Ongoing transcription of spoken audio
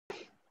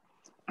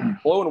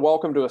Hello and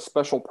welcome to a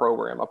special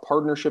program, a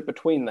partnership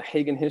between the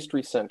Hagen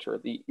History Center,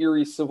 the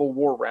Erie Civil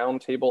War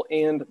Roundtable,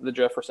 and the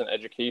Jefferson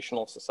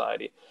Educational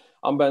Society.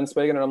 I'm Ben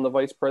Spagan, and I'm the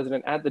Vice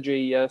President at the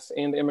JES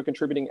and am a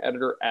contributing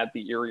editor at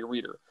the Erie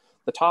Reader.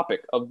 The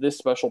topic of this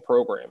special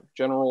program,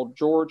 General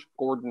George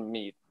Gordon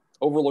Meade,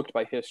 overlooked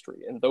by history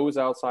and those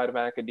outside of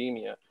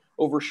academia,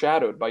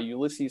 overshadowed by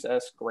Ulysses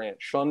S. Grant,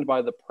 shunned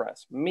by the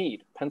press.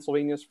 Meade,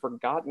 Pennsylvania's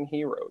forgotten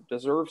hero,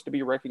 deserves to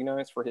be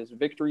recognized for his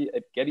victory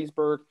at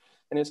Gettysburg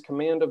and his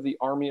command of the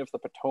Army of the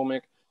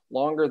Potomac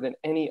longer than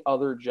any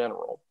other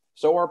general.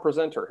 So our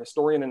presenter,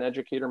 historian and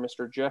educator,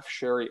 Mr. Jeff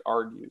Sherry,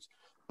 argues.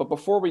 But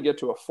before we get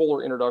to a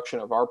fuller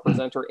introduction of our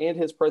presenter and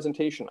his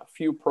presentation, a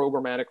few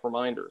programmatic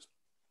reminders.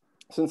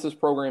 Since this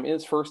program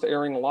is first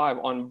airing live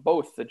on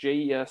both the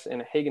JES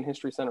and Hagen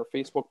History Center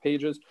Facebook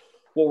pages,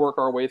 we'll work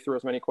our way through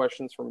as many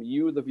questions from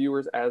you, the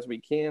viewers, as we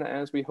can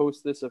as we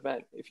host this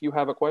event. If you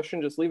have a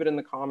question, just leave it in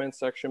the comments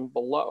section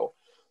below.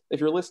 If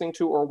you're listening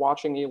to or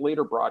watching a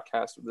later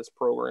broadcast of this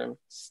program,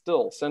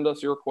 still send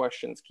us your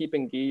questions. Keep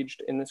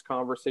engaged in this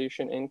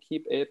conversation and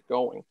keep it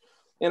going.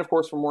 And of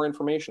course, for more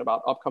information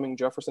about upcoming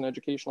Jefferson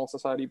Educational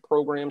Society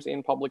programs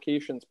and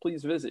publications,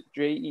 please visit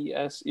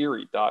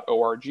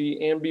jeserie.org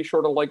and be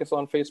sure to like us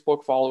on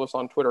Facebook, follow us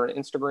on Twitter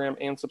and Instagram,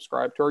 and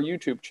subscribe to our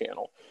YouTube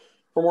channel.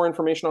 For more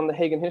information on the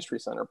Hagen History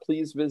Center,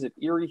 please visit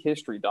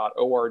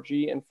eriehistory.org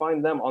and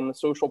find them on the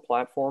social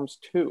platforms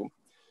too.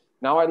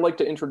 Now I'd like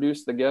to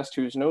introduce the guest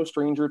who's no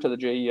stranger to the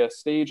JES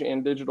stage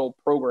and digital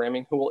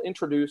programming, who will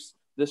introduce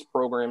this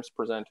program's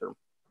presenter.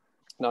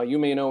 Now, you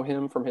may know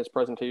him from his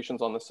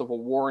presentations on the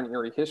Civil War and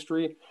Erie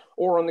history,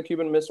 or on the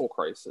Cuban Missile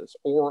Crisis,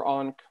 or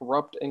on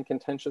corrupt and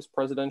contentious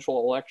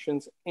presidential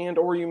elections, and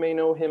or you may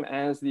know him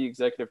as the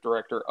executive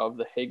director of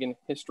the Hagen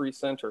History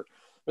Center.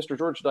 Mr.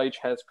 George Deitch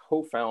has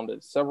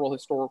co-founded several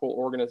historical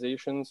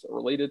organizations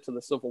related to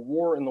the Civil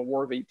War and the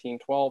War of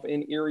 1812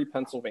 in Erie,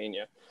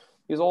 Pennsylvania.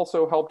 He's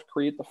also helped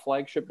create the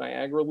flagship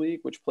Niagara League,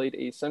 which played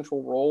a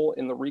central role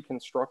in the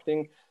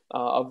reconstructing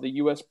of the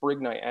U.S.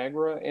 brig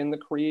Niagara and the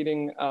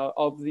creating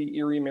of the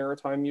Erie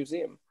Maritime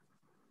Museum.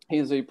 He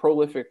is a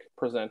prolific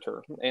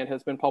presenter and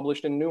has been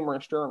published in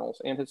numerous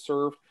journals and has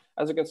served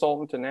as a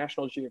consultant to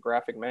National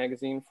Geographic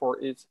magazine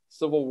for its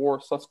Civil War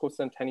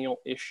sesquicentennial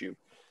issue.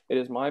 It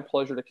is my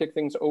pleasure to kick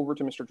things over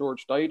to Mr.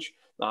 George Deitch,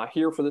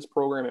 here for this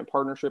program in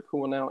partnership, who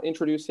will now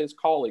introduce his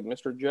colleague,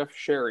 Mr. Jeff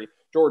Sherry.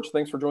 George,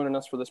 thanks for joining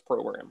us for this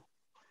program.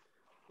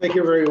 Thank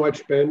you very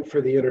much, Ben,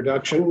 for the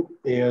introduction.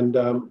 And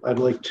I'd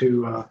like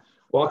to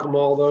welcome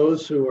all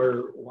those who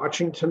are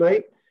watching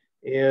tonight.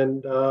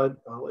 And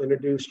I'll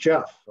introduce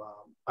Jeff.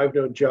 I've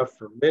known Jeff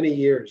for many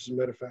years. As a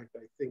matter of fact,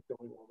 I think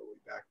going all the way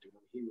back to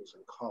when he was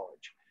in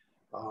college.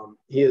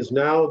 He is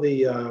now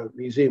the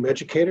museum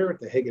educator at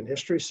the Hagen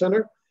History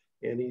Center,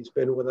 and he's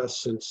been with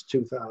us since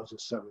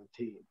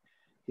 2017.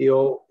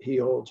 He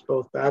holds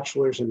both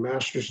bachelor's and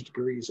master's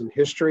degrees in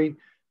history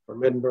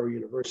from Edinboro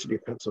University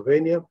of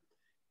Pennsylvania.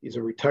 He's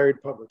a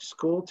retired public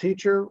school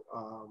teacher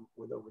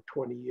with over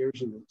 20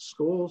 years in the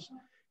schools.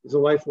 He's a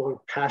lifelong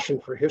passion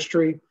for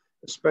history,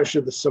 especially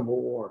the Civil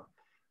War.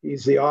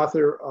 He's the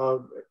author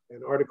of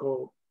an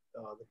article,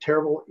 The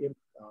Terrible, and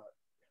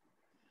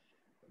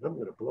I'm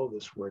going to blow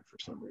this word for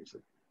some reason.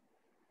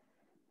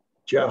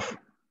 Jeff.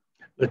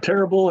 The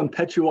Terrible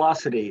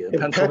Impetuosity of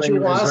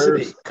Pennsylvania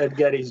Reserves at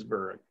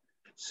Gettysburg.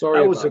 Sorry,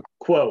 that was a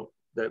quote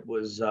that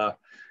was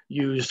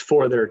used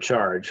for their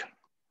charge.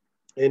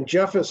 And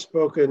Jeff has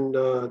spoken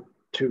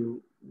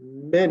to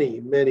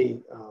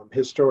many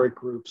historic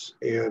groups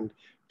and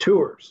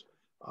tours.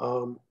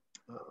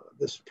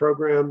 This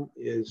program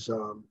is,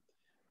 oh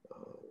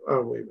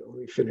wait a minute, let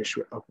me finish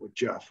up with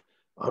Jeff.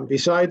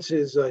 Besides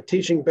his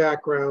teaching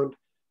background,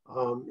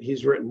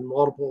 he's written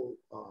multiple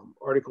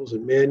articles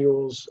and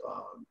manuals.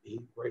 He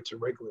writes a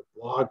regular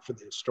blog for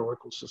the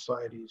Historical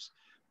Society's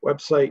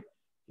website.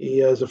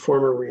 He is a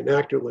former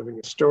reenactor, living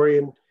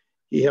historian.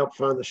 He helped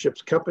found the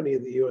ship's company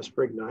of the U.S.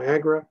 brig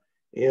Niagara,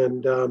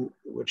 and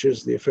which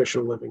is the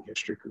official living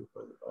history group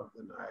of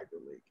the Niagara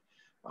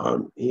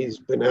League. He's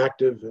been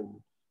active in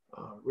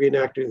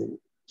reenacting the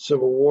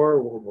Civil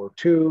War, World War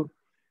II.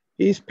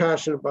 He's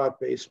passionate about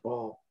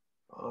baseball,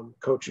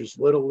 coaches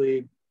Little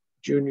League,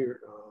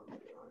 Junior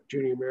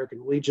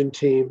American Legion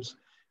teams,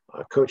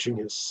 coaching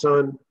his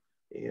son,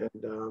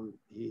 and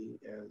he,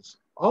 as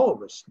all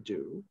of us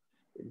do,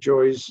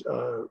 enjoys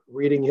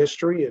reading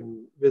history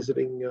and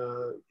visiting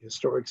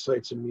historic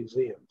sites and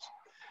museums.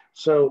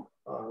 So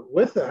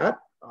with that,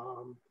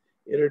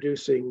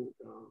 introducing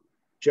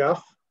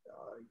Jeff.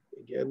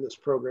 Again, this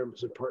program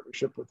is in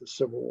partnership with the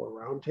Civil War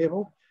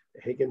Roundtable,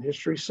 the Hagen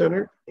History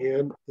Center,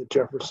 and the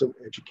Jefferson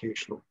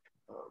Educational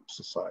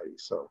Society.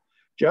 So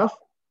Jeff,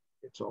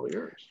 it's all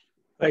yours.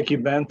 Thank you,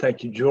 Ben.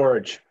 Thank you,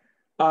 George.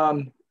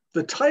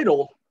 The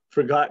title,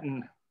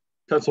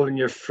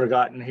 Pennsylvania's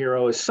Forgotten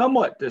Hero, is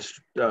somewhat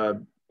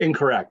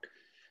incorrect.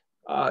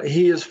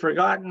 He is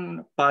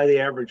forgotten by the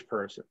average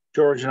person.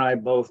 George and I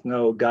both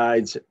know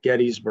guides at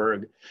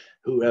Gettysburg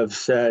who have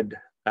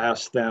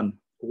asked them,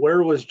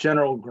 where was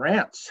General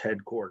Grant's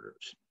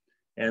headquarters?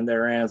 And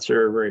their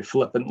answer very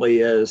flippantly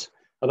is,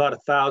 about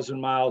 1,000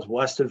 miles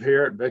west of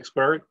here at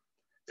Vicksburg,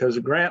 because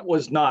Grant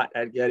was not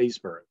at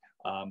Gettysburg.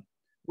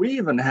 We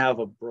even have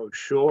a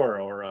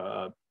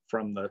brochure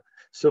from the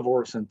Civil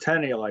War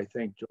Centennial, I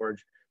think,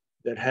 George,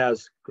 that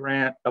has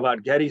Grant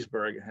about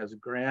Gettysburg. It has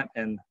Grant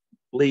and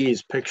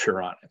Lee's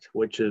picture on it,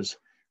 which is,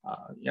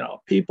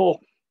 people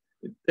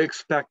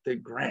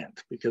expected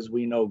Grant because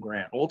we know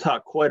Grant. We'll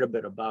talk quite a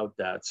bit about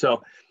that.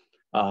 So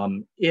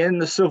in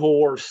the Civil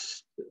War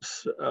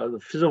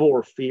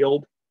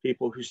field,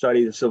 people who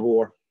study the Civil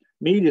War,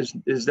 Meade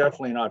is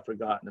definitely not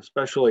forgotten,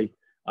 especially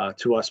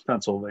to us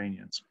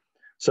Pennsylvanians.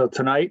 So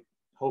tonight,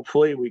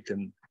 hopefully we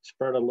can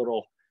spread a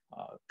little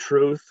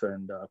truth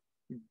and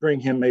bring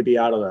him maybe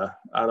out of the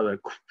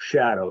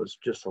shadows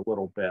just a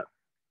little bit.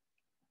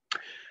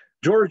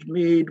 George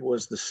Meade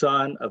was the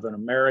son of an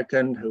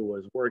American who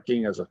was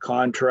working as a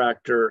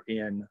contractor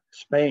in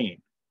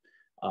Spain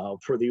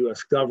for the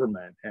U.S.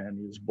 government, and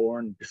he was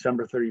born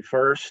December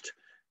 31st,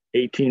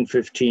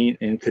 1815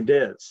 in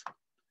Cadiz.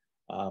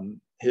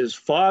 His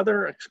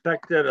father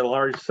expected a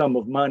large sum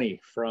of money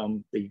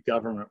from the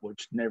government,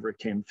 which never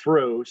came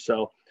through.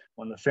 So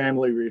when the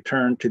family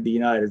returned to the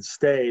United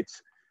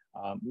States,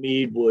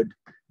 Meade would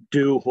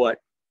do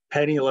what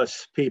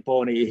penniless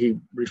people, and he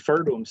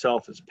referred to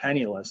himself as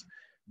penniless,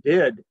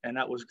 did, and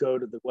that was go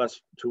to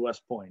West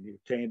Point. He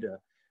obtained an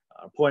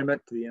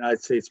appointment to the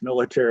United States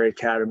Military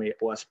Academy at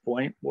West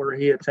Point, where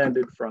he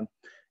attended from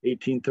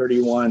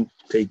 1831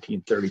 to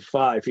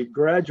 1835. He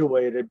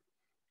graduated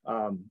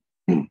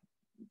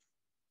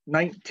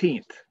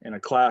 19th in a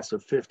class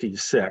of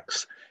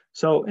 56.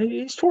 So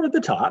he's toward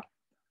the top,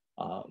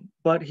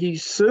 but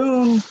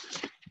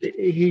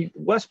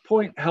West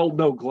Point held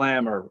no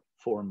glamour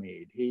for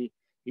Meade.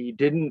 He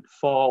didn't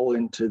fall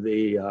into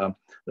the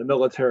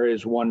military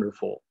is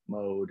wonderful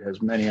mode,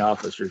 as many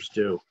officers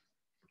do.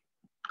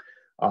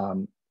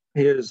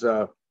 He is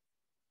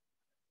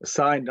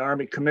assigned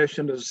Army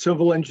commission as a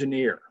civil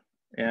engineer.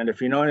 And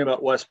if you know anything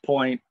about West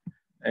Point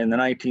in the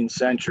 19th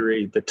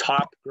century, the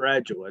top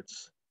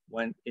graduates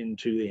went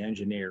into the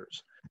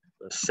engineers.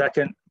 The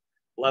second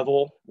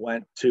level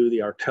went to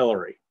the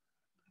artillery.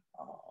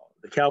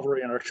 The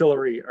cavalry and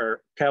artillery,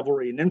 or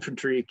cavalry and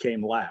infantry,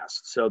 came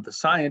last. So the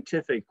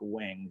scientific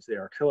wings, the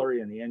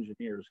artillery and the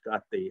engineers,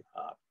 got the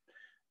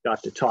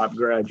top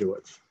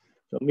graduates.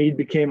 So Meade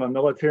became a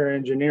military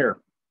engineer.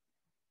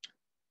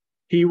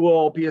 He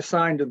will be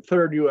assigned to the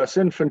 3rd U.S.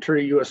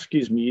 Infantry,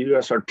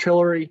 U.S.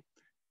 Artillery,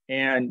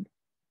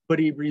 but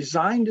he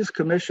resigned his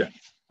commission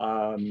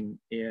in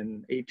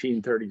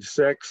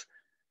 1836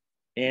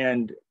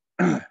 and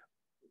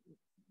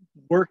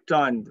worked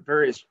on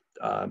various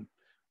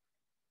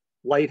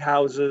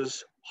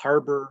lighthouses,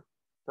 harbor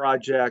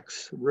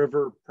projects,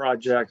 river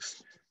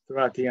projects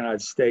throughout the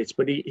United States,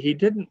 but he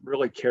didn't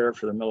really care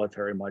for the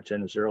military much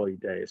in his early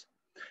days.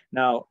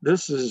 Now,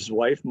 this is his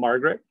wife,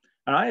 Margaret,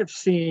 and I have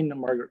seen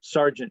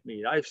Sergeant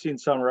Meade. I've seen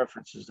some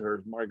references to her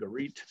as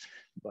Marguerite,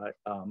 but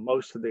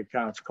most of the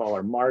accounts call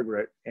her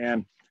Margaret,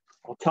 and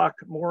I'll talk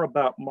more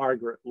about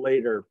Margaret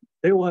later.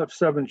 They will have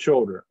 7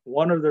 children.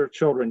 One of their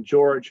children,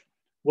 George,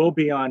 will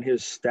be on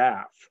his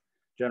staff,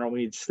 General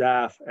Meade's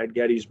staff at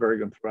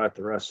Gettysburg and throughout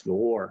the rest of the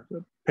war.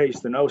 It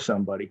pays to know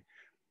somebody.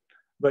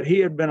 But he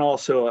had been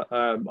also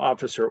an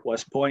officer at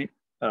West Point,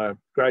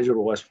 graduate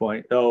of West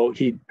Point, though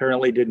he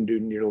apparently didn't do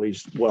nearly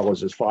as well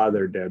as his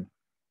father did.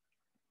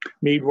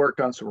 Meade worked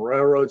on some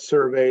railroad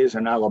surveys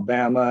in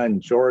Alabama and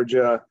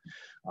Georgia,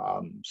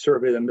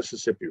 surveyed the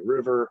Mississippi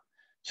River,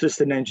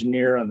 assistant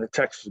engineer on the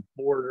Texas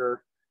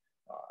border,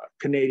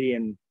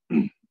 Canadian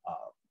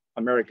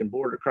American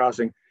border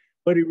crossing,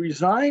 but he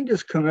resigned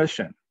his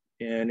commission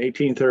in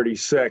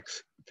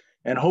 1836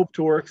 and hoped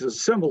to work as a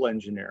civil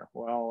engineer.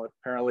 Well,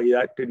 apparently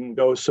that didn't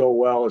go so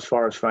well as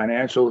far as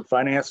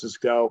finances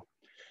go.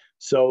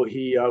 So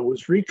he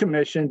was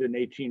recommissioned in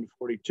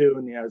 1842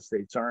 in the United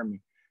States Army.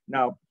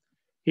 Now,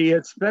 he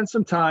had spent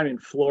some time in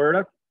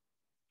Florida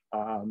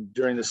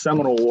during the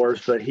Seminole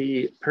Wars, but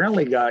he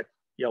apparently got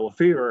yellow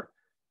fever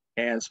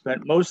and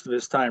spent most of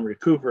his time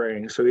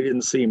recuperating. So he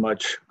didn't see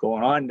much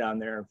going on down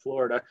there in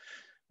Florida.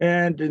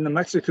 And in the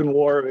Mexican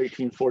War of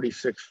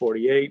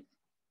 1846-48,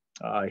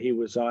 he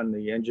was on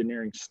the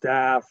engineering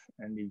staff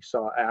and he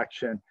saw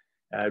action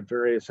at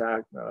various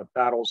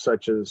battles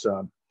such as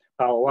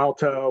Palo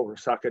Alto,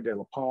 Resaca de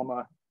la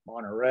Palma,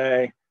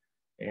 Monterey,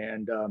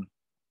 and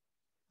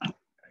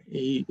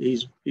he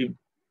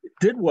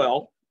did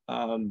well.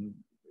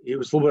 He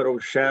was a little bit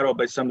overshadowed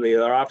by some of the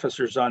other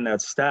officers on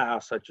that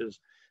staff, such as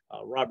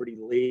Robert E.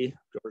 Lee,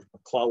 George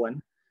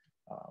McClellan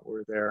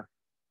were there.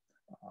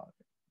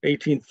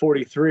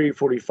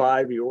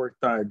 1843-45, he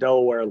worked on a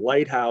Delaware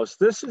lighthouse.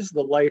 This is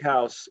the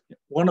lighthouse,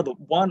 one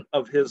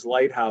of his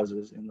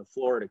lighthouses in the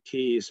Florida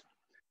Keys,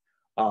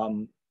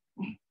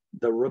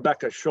 the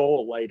Rebecca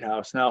Shoal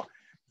Lighthouse. Now,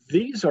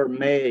 these are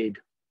made,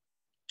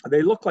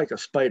 they look like a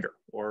spider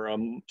or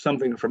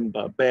something from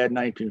a bad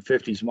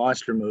 1950s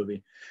monster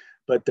movie,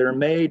 but they're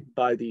made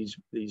by these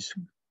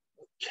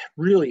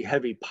really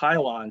heavy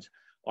pylons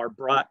are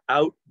brought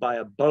out by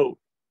a boat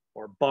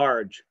or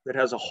barge that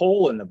has a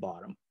hole in the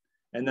bottom.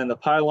 and then the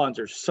pylons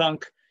are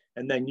sunk,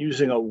 and then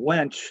using a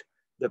winch,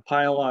 the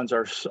pylons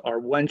are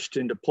wenched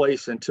into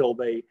place until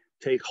they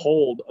take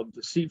hold of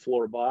the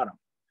seafloor bottom.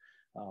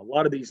 A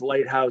lot of these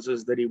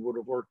lighthouses that he would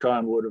have worked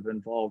on would have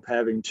involved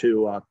having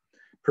to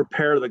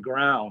prepare the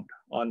ground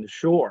on the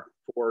shore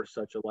for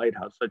such a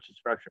lighthouse, such a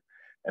structure.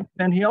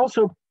 And he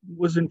also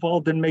was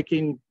involved in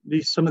making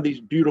some of these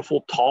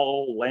beautiful,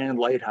 tall land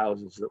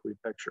lighthouses that we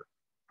picture.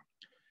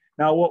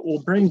 Now, what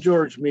will bring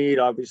George Meade,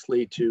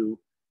 obviously, to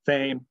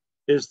fame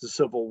is the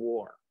Civil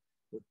War.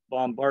 With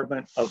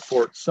bombardment of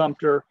Fort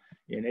Sumter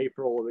in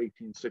April of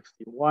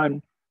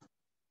 1861,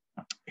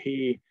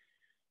 he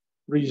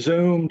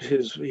resumed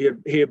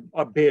he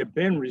had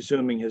been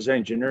resuming his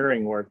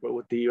engineering work, but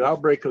with the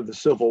outbreak of the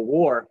Civil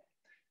War,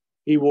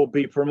 he will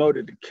be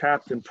promoted to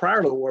captain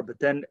prior to the war, but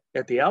then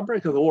at the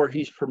outbreak of the war,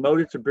 he's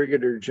promoted to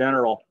brigadier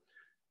general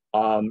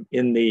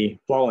in the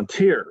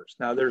volunteers.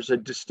 Now, there's a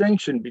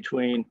distinction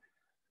between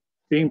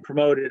being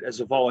promoted as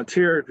a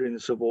volunteer during the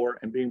Civil War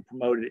and being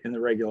promoted in the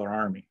regular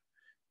army,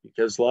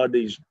 because a lot of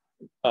these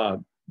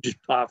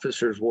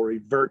officers will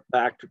revert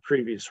back to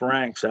previous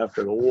ranks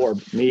after the war.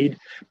 Meade,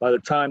 by the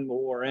time the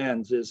war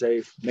ends, is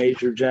a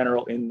major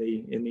general in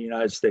the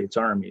United States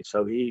Army.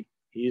 So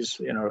he's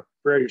in a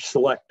very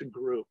select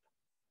group.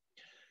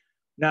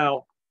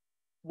 Now,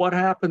 what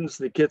happens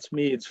that gets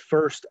Meade's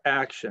first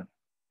action?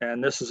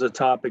 And this is a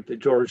topic that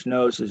George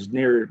knows is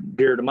dear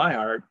to my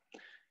heart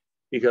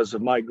because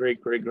of my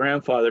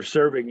great-great-grandfather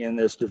serving in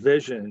this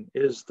division,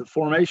 is the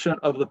formation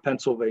of the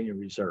Pennsylvania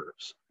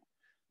Reserves.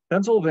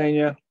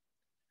 Pennsylvania,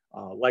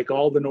 like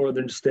all the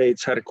northern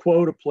states, had a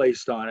quota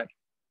placed on it,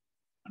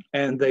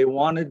 and they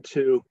wanted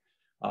to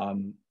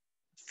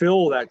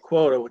fill that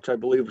quota, which I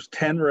believe was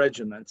 10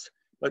 regiments,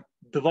 but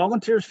the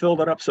volunteers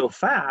filled it up so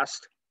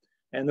fast,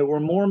 and there were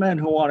more men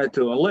who wanted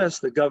to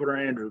enlist that Governor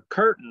Andrew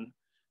Curtin,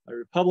 a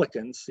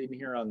Republican, seen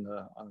here on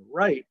the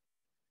right,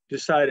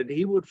 decided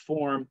he would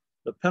form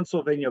the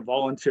Pennsylvania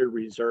Volunteer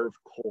Reserve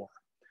Corps.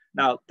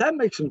 Now, that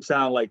makes them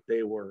sound like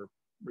they were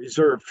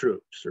reserve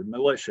troops or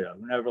militia,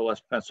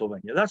 nevertheless,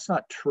 Pennsylvania. That's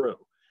not true.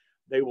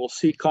 They will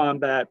see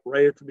combat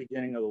right at the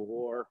beginning of the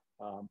war,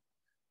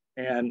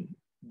 and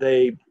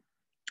they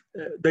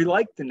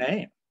liked the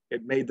name.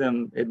 It made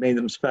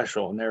them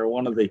special, and they're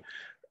one of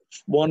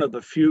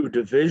the few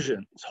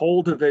divisions,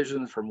 whole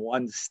divisions from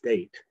one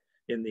state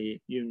in the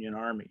Union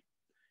Army.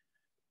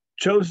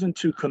 Chosen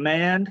to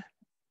command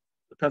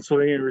the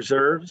Pennsylvania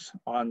Reserves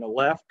on the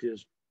left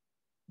is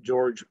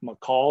George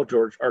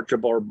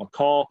Archibald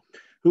McCall,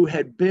 who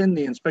had been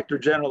the Inspector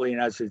General of the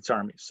United States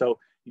Army. So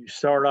you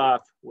start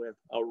off with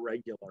a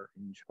regular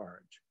in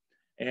charge.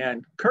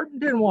 And Curtin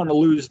didn't want to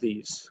lose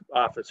these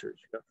officers.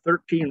 You got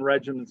 13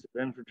 regiments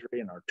of infantry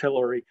and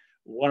artillery,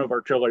 one of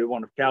artillery,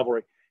 one of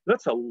cavalry.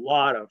 That's a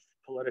lot of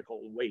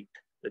political weight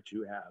that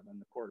you have.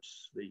 And of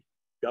course, the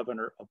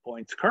governor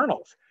appoints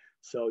colonels.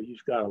 So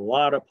you've got a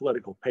lot of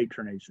political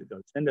patronage that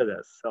goes into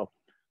this. So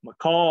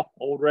McCall,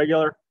 old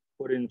regular,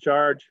 put in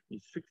charge.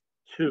 He's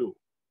 62.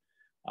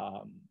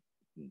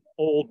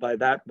 Old by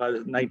the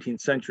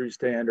 19th century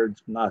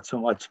standards, not so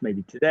much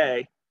maybe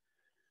today.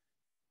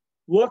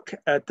 Look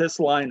at this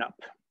lineup.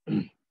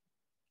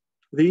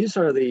 These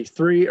are the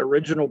three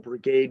original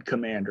brigade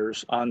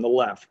commanders on the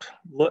left.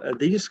 Look,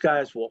 these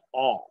guys will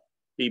all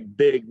be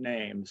big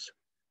names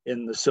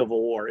in the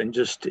Civil War in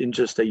just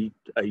a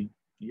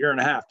year and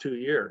a half, 2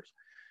 years.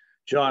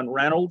 John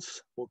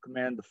Reynolds will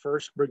command the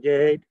 1st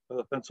Brigade of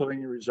the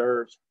Pennsylvania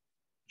Reserves,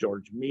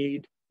 George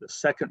Meade, the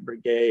 2nd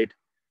Brigade,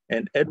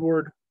 and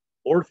Edward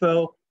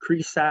Ortho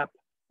Cresap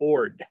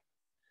Ord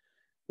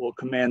will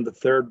command the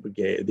 3rd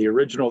Brigade, the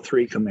original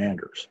 3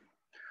 commanders.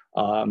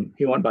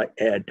 He went by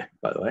Ed,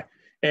 by the way.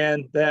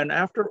 And then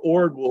after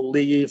Ord will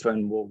leave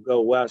and will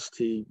go west,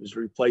 he was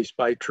replaced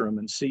by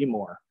Truman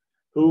Seymour,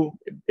 who,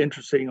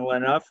 interestingly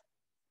enough,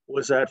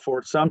 was at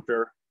Fort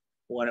Sumter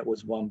when it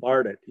was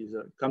bombarded. He's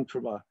comes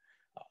from a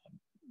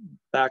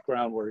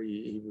background where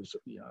he was,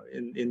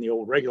 in the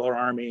old regular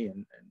army,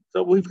 and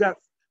so we've got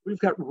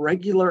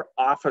regular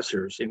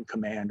officers in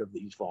command of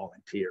these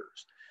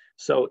volunteers.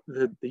 So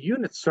the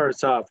unit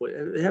starts off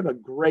with, they have a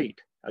great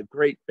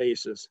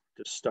basis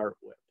to start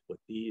with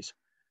these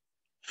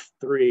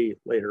 3,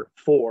 later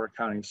 4,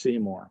 counting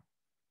Seymour.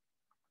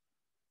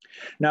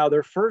 Now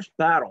their first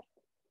battle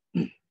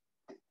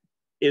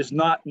is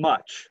not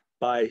much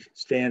by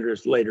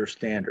later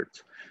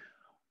standards.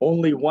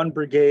 Only 1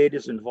 brigade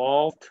is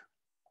involved,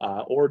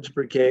 Ord's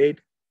Brigade,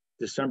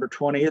 December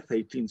 20th,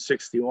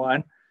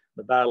 1861,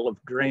 the Battle of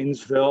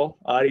Drainesville.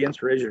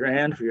 Audience, raise your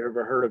hand if you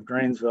ever heard of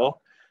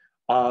Drainesville.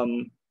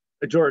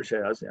 George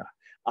has, yeah.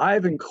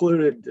 I've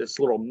included this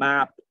little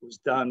map that was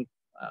done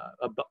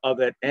of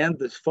it, and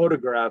this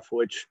photograph,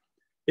 which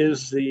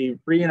is the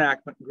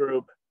reenactment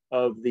group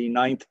of the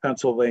 9th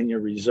Pennsylvania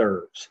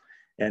Reserves.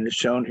 And it's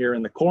shown here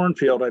in the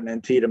cornfield at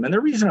Antietam. And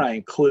the reason I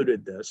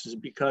included this is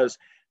because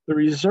the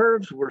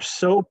reserves were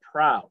so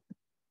proud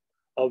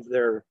of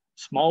their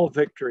small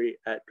victory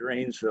at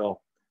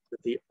Drainesville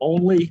that the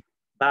only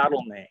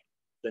battle name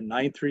the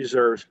 9th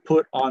Reserves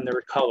put on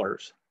their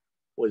colors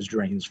was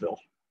Drainesville.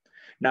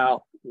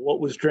 Now,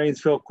 what was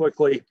Dranesville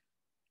quickly?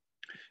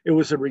 It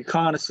was a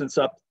reconnaissance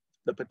up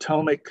the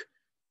Potomac,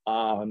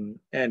 and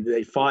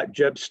they fought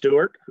Jeb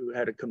Stuart, who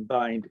had a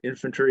combined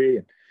infantry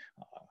and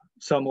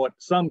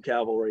some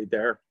cavalry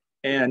there,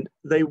 and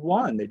they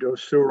won. They drove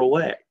Stuart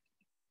away.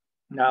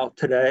 Now,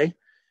 today,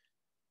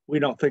 we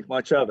don't think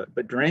much of it,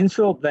 but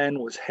Dranesville then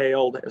was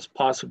hailed as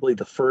possibly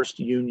the first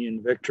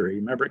Union victory.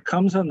 Remember, it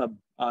comes on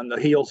the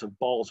heels of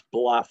Ball's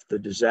Bluff, the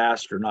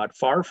disaster not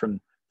far from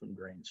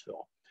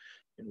Dranesville,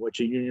 in which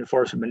a Union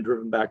force had been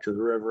driven back to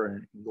the river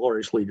and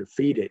gloriously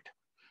defeated.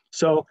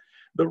 So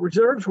the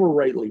reserves were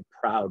rightly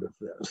proud of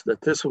this,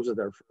 that this was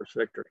their first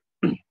victory.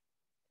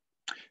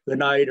 The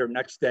night or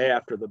next day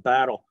after the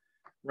battle,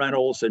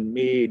 Reynolds and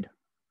Meade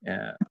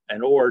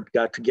and Ord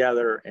got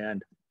together,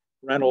 and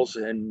Reynolds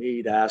and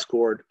Meade asked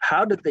Ord,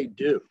 how did they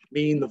do?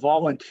 Meaning the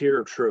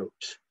volunteer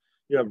troops.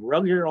 You have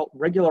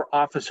regular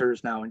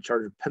officers now in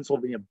charge of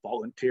Pennsylvania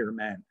volunteer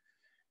men.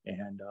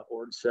 And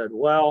Ord said,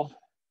 well,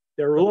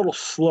 they were a little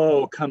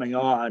slow coming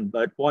on,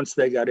 but once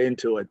they got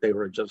into it, they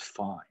were just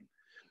fine.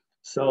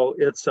 So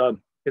it's a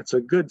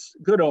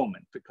good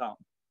omen to come.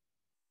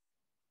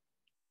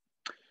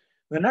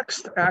 The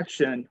next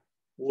action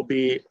will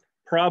be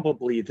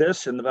probably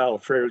this in the Battle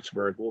of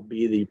Fredericksburg will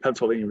be the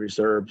Pennsylvania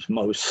Reserve's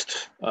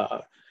most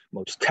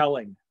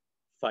telling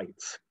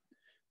fights.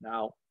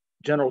 Now,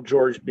 General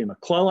George B.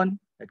 McClellan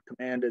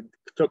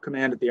took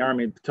command of the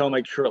Army of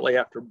Potomac shortly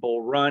after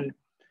Bull Run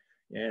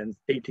in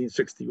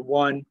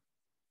 1861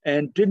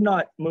 and did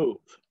not move,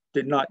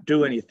 did not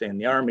do anything.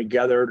 The Army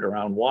gathered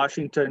around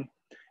Washington,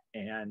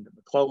 and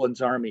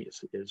McClellan's army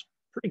is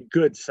pretty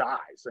good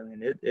size. I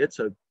mean,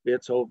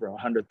 it's over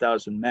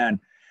 100,000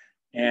 men.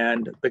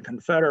 And the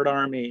Confederate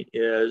Army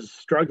is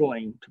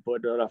struggling to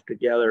put enough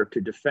together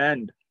to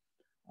defend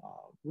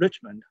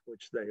Richmond,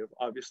 which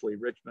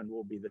Richmond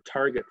will be the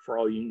target for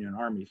all Union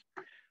armies.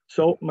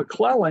 So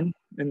McClellan,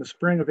 in the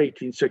spring of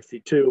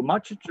 1862,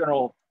 much at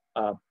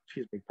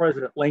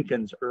President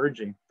Lincoln's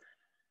urging,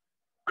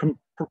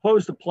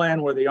 proposed a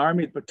plan where the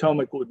Army of the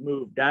Potomac would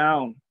move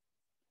down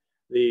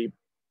the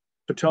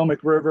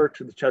Potomac River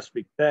to the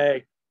Chesapeake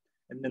Bay,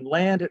 and then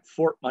land at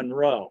Fort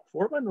Monroe.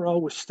 Fort Monroe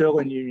was still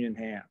in Union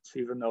hands,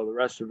 even though the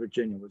rest of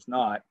Virginia was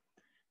not.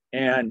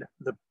 And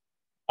the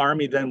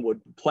Army then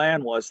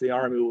the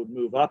Army would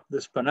move up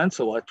this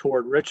peninsula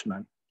toward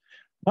Richmond,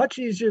 much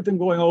easier than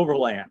going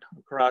overland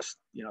across,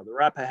 the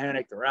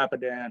Rappahannock, the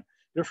Rapidan,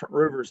 different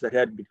rivers that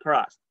had to be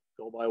crossed.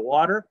 Go by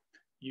water,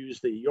 use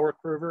the York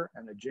River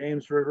and the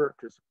James River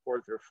to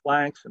support their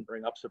flanks and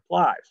bring up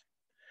supplies.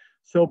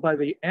 So by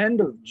the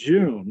end of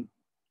June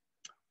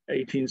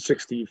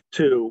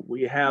 1862,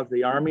 we have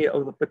the Army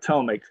of the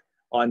Potomac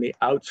on the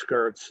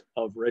outskirts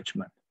of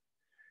Richmond.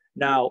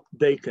 Now,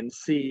 they can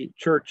see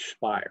church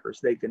spires,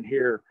 they can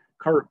hear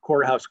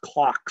courthouse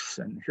clocks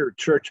and hear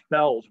church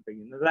bells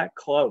ringing. They're that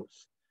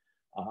close.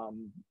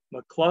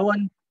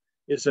 McClellan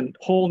is a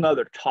whole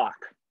nother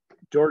talk.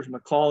 George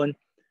McClellan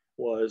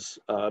was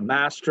a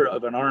master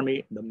of an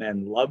army. The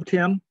men loved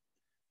him,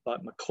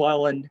 but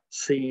McClellan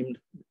seemed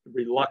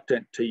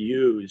reluctant to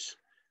use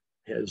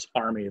his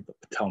Army of the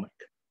Potomac.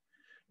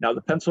 Now,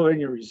 the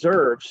Pennsylvania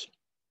Reserves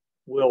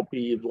will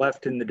be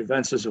left in the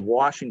defenses of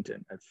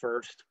Washington at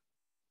first,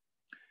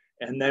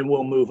 and then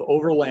we'll move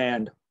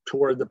overland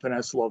toward the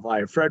peninsula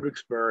via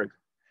Fredericksburg,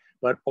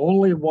 but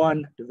only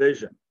one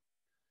division.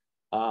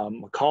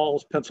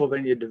 McCall's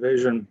Pennsylvania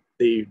Division,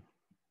 the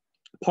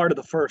part of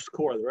the First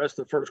Corps, the rest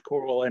of the First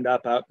Corps will end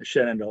up out in the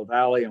Shenandoah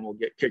Valley and will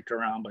get kicked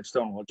around by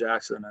Stonewall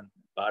Jackson and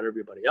about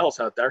everybody else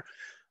out there.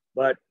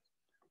 But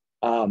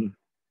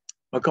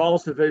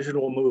McCall's division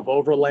will move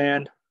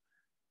overland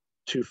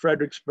to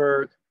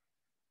Fredericksburg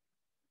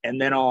and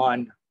then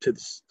on to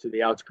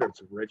the outskirts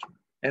of Richmond.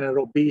 And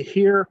it'll be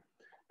here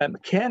at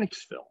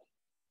Mechanicsville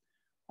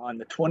on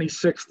the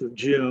 26th of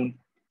June,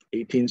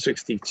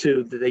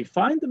 1862, that they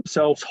find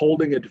themselves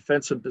holding a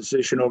defensive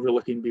position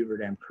overlooking Beaver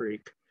Dam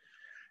Creek.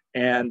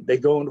 And they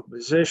go into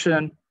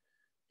position.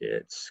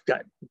 It's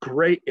a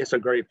great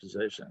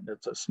position.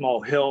 It's a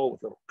small hill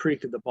with a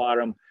creek at the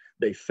bottom.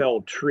 They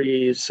felled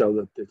trees so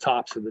that the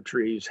tops of the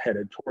trees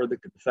headed toward the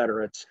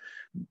Confederates,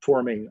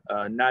 forming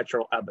a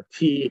natural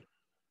abattis,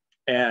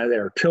 and the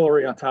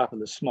artillery on top of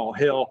the small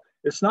hill.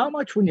 It's not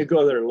much when you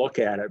go there to look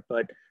at it,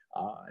 but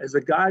as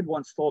a guide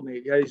once told me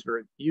at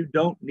Gettysburg, you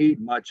don't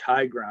need much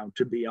high ground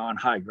to be on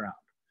high ground.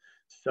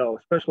 So,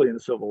 especially in the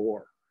Civil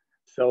War.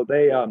 So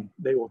they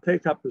will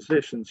take up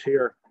positions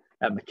here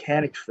at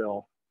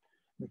Mechanicsville.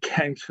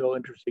 Mechanicsville,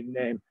 interesting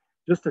name.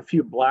 Just a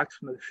few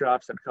blacksmith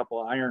shops and a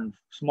couple of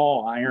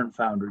small iron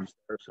foundries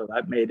there. So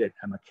that made it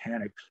a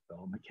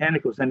Mechanicsville.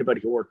 Mechanic was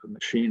anybody who worked with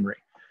machinery.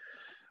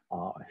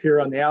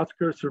 Here on the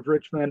outskirts of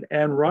Richmond,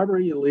 and Robert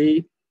E.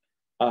 Lee,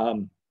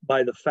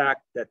 by the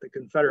fact that the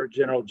Confederate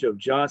General Joe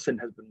Johnston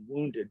has been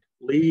wounded,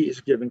 Lee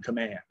is given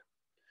command.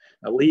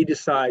 Now, Lee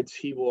decides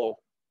he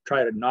will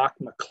try to knock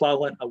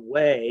McClellan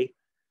away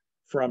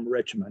from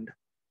Richmond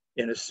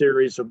in a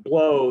series of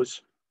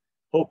blows,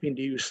 hoping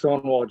to use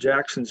Stonewall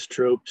Jackson's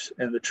troops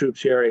and the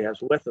troops he already has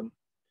with him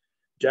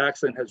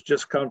Jackson has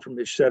just come from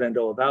his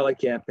Shenandoah Valley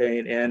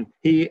campaign, and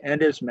he and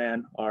his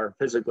men are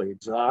physically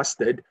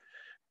exhausted.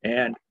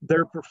 And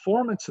their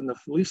performance in at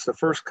least the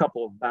first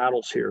couple of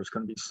battles here is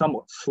going to be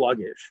somewhat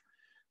sluggish.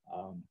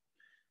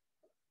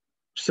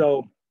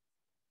 So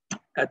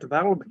at the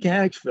Battle of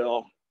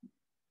Mechanicsville,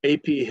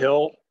 A.P.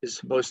 Hill is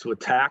supposed to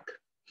attack,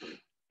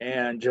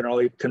 and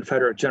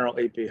Confederate General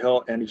A.P.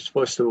 Hill, and he's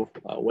supposed to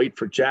wait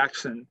for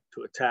Jackson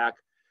to attack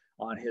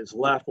on his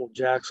left. Well,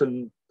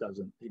 Jackson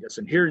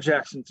doesn't hear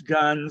Jackson's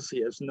guns.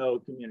 He has no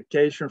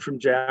communication from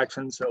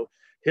Jackson, so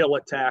Hill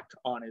attacked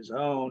on his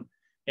own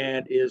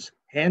and is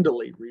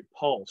handily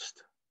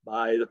repulsed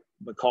by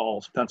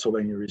McCall's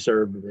Pennsylvania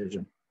Reserve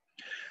Division.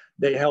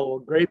 They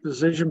held a great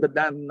position, but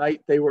that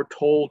night they were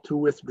told to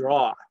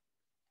withdraw.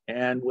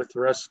 And with the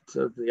rest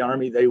of the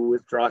army, they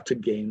withdraw to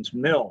Gaines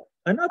Mill,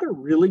 another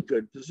really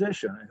good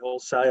position, a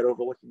hillside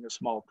overlooking a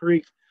small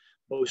creek,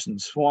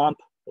 Bosun's Swamp,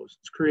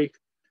 Bosun's Creek,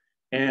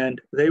 and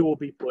they will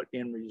be put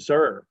in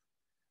reserve.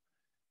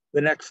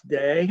 The next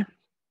day,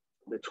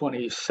 the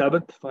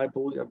 27th, I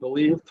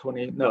believe,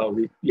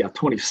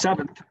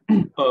 27th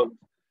of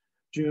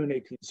June,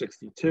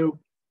 1862,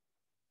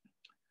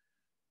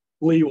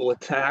 Lee will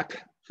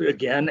attack. So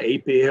again,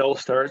 A.P. Hill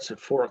starts at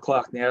 4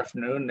 o'clock in the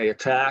afternoon. They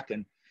attack,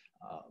 and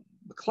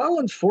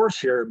McClellan's force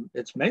here,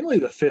 it's mainly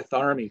the 5th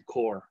Army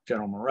Corps,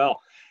 General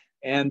Morrell,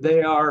 and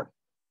they're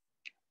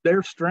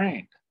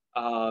strained.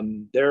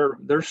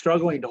 They're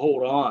struggling to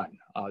hold on.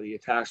 The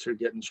attacks are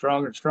getting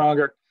stronger and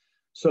stronger.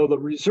 So the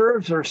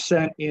reserves are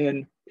sent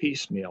in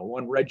piecemeal.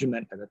 One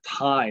regiment at a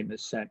time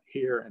is sent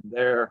here and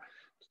there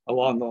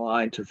along the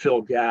line to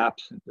fill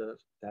gaps and to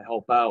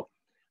help out.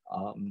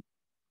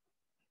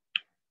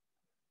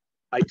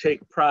 I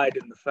take pride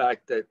in the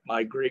fact that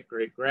my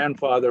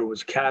great-great-grandfather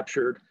was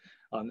captured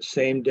on the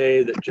same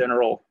day that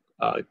General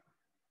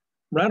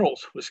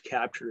Reynolds was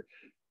captured.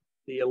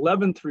 The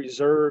 11th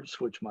Reserves,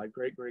 which my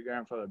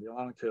great-great-grandfather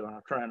belonged to, and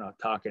I'll try not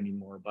to talk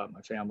anymore about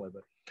my family,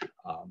 but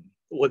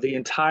with the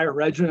entire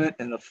regiment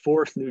and the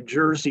 4th New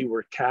Jersey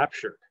were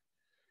captured.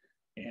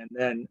 And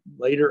then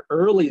later,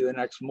 early the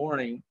next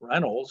morning,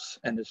 Reynolds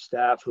and his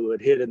staff, who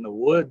had hid in the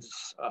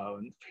woods,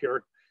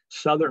 heard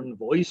Southern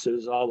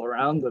voices all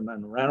around them,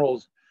 and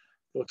Reynolds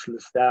looks at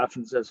the staff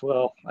and says,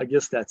 well, I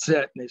guess that's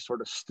it. And they sort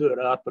of stood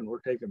up and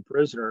were taken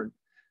prisoner. And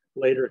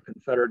later,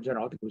 Confederate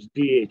General, I think it was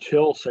D.H.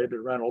 Hill, said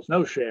to Reynolds,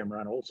 no shame,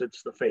 Reynolds,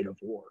 it's the fate of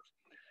war.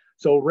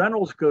 So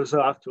Reynolds goes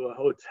off to a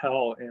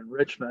hotel in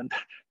Richmond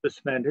to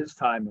spend his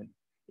time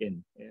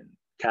in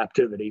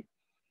captivity.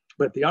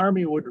 But the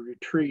army would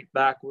retreat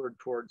backward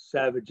towards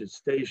Savage's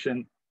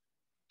Station,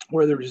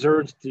 where the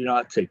reserves do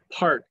not take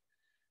part.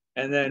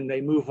 And then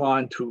they move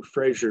on to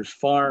Frazier's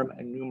Farm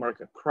and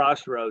Newmarket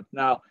Crossroads.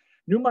 Now,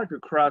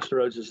 Newmarket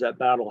Crossroads, as that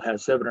battle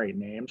has 7 or 8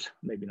 names,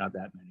 maybe not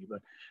that many,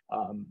 but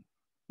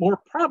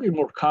probably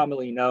more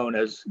commonly known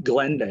as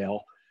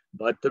Glendale,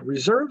 but the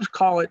reserves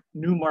call it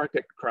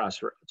Newmarket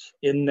Crossroads.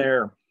 In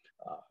their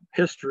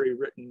history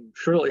written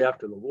shortly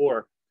after the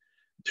war,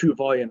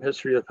 2-volume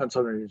history of the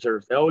Pennsylvania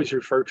Reserves, they always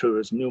refer to it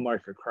as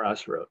Newmarket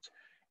Crossroads.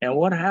 And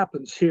what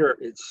happens here,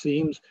 it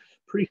seems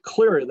pretty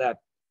clear that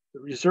the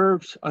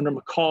reserves under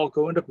McCall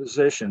go into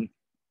position,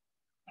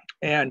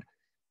 and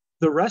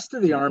the rest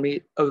of the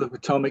Army of the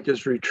Potomac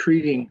is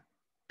retreating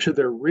to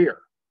their rear.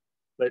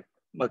 But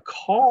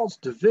McCall's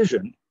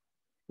division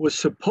was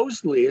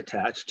supposedly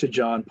attached to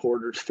John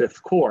Porter's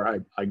 5th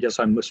Corps. I guess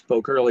I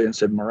misspoke earlier and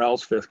said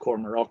Morrell's 5th Corps.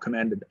 Morrell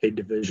commanded a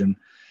division.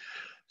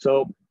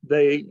 So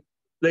they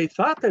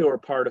thought they were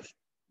part of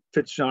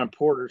Fitzjohn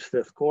Porter's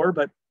 5th Corps,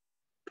 but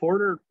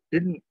Porter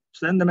didn't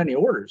send them any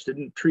orders,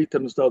 didn't treat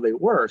them as though they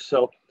were.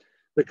 So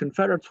the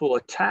Confederates will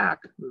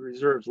attack the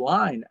reserves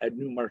line at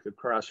Newmarket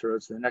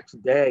Crossroads the next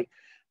day,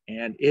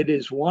 and it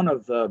is one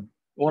of the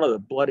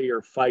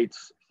bloodier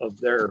fights of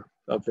their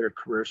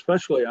career,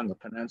 especially on the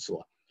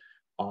peninsula.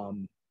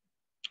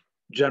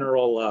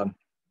 General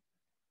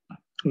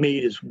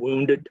Meade is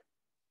wounded.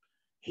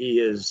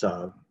 He is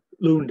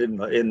wounded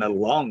in the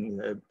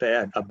lung,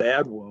 a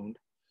bad wound.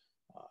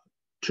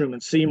 Truman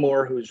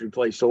Seymour, who's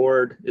replaced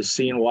Ord, is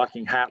seen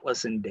walking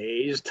hatless and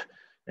dazed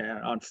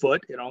and on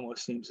foot. It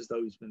almost seems as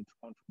though he's been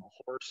thrown from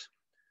a horse.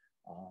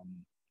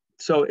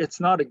 So it's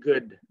not a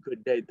good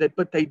day,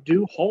 but they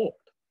do hold.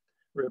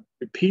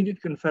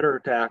 Repeated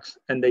Confederate attacks,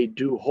 and they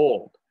do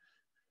hold.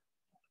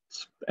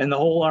 And the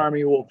whole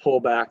army will pull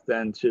back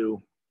then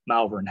to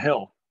Malvern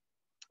Hill.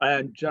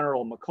 And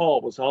General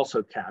McCall was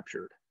also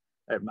captured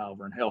at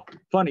Malvern Hill.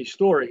 Funny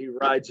story, he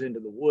rides into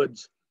the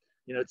woods.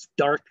 You know, it's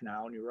dark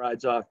now, and he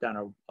rides off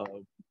down a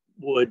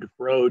wood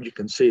road. You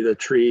can see the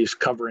trees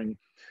covering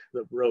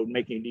the road,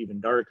 making it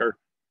even darker.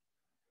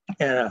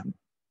 And a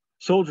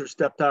soldier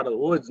stepped out of the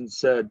woods and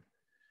said,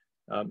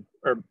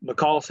 or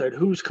McCall said,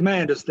 "Whose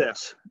command is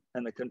this?"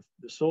 And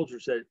the soldier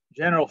said,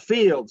 "General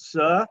Fields,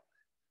 sir."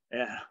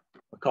 And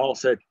McCall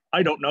said,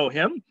 "I don't know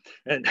him,"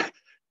 and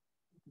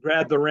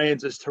grabbed the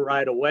reins as to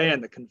ride away.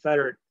 And the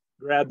Confederate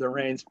grabbed the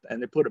reins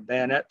and they put a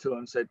bayonet to him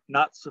and said,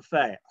 "Not so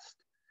fast."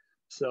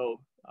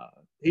 So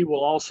he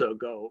will also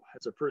go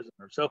as a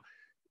prisoner. So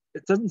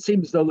it doesn't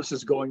seem as though this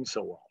is going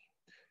so well.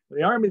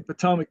 The Army of the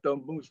Potomac, though,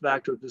 moves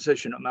back to a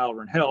position at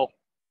Malvern Hill,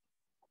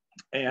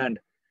 and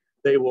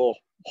they will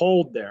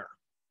hold there.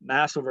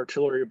 Massive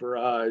artillery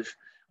barrage,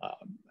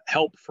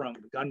 help from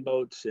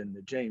gunboats in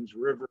the James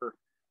River,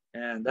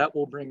 and that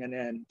will bring an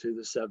end to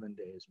the 7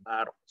 days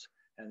battles.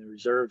 And the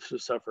reserves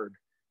have suffered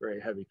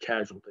very heavy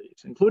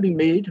casualties, including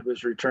Meade, who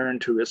was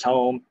returned to his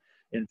home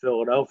in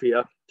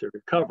Philadelphia to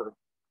recover.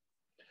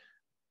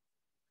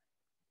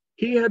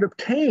 He had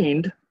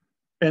obtained,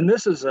 and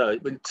this is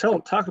when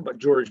you talk about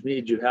George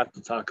Meade, you have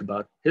to talk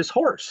about his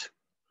horse.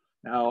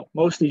 Now,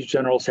 most of these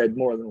generals had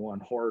more than one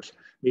horse.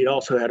 Meade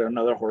also had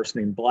another horse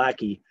named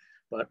Blackie,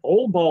 but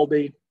Old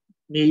Baldy,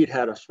 Meade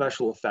had a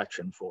special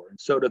affection for, and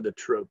so did the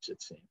troops,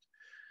 it seems.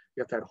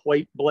 He got that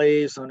white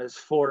blaze on his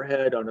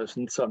forehead, on his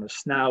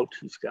snout.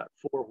 He's got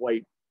 4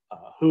 white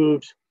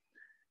hooves,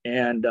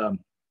 and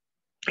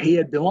he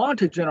had belonged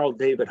to General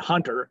David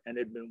Hunter and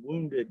had been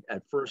wounded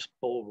at First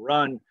Bull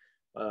Run.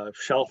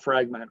 Shell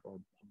fragment or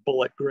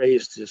bullet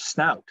grazed his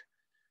snout.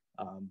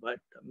 But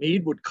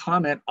Meade would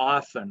comment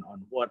often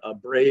on what a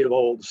brave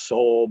old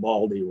soul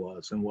Baldy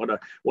was, and what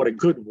a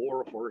good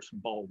war horse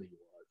Baldy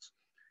was.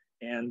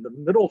 And the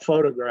middle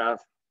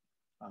photograph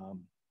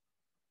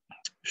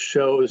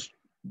shows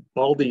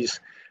Baldy's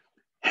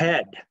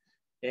head.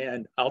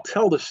 And I'll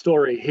tell the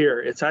story here.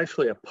 It's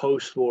actually a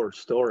post-war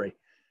story.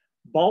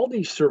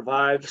 Baldy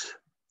survives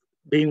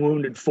being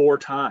wounded 4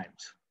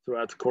 times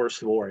throughout the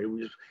course of the war. He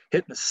was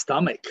hit in the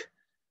stomach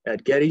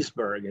at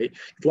Gettysburg. He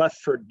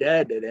left for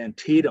dead at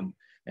Antietam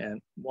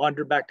and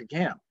wandered back to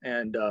camp.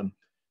 And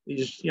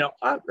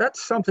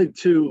that's something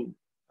to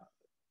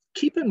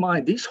keep in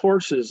mind. These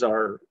horses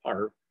are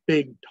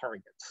big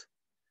targets,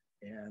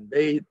 and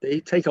they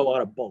take a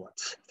lot of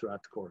bullets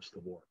throughout the course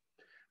of the war.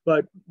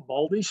 But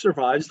Baldy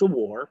survives the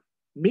war.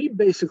 Meade,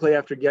 basically,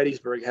 after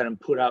Gettysburg, had him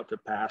put out to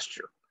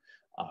pasture.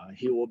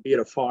 He will be at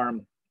a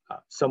farm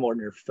somewhere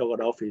near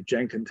Philadelphia,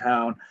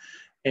 Jenkintown,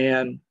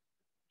 and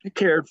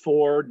cared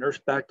for,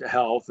 nursed back to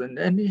health,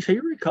 and he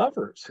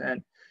recovers.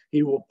 And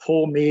he will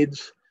pull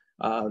Meade's,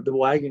 the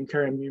wagon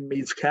carrying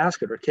Meade's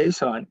casket or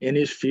caisson in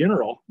his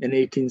funeral in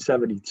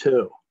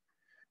 1872.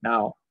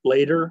 Now,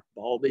 later,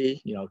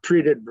 Baldy,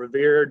 treated,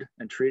 revered,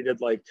 and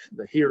treated like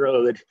the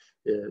hero that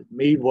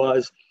Meade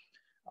was.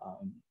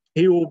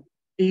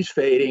 He's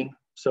fading,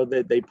 so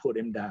that they put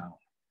him down.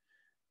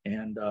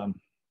 And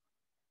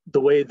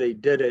the way they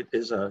did it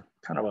is a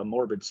kind of a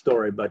morbid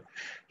story, but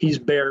he's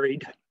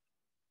buried.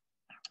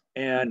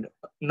 And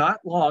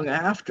not long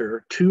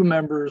after, 2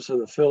 members of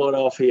the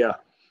Philadelphia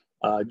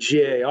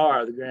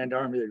GAR, the Grand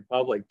Army of the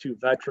Republic, 2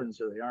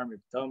 veterans of the Army of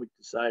the Potomac,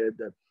 decided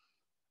that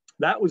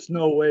that was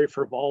no way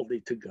for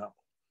Baldy to go.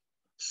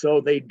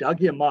 So they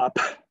dug him up,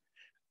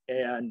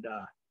 and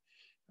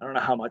I don't know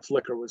how much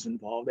liquor was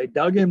involved. They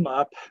dug him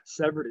up,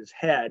 severed his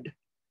head,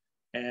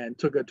 and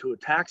took it to a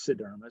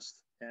taxidermist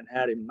and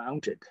had him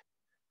mounted.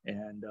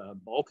 And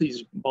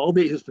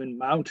Baldy has been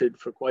mounted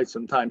for quite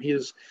some time.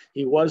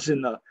 He was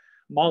in the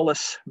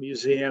Mullis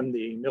Museum,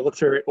 the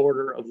Military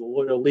Order of the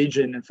Loyal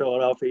Legion in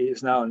Philadelphia.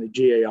 He's now in the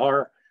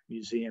GAR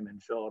Museum in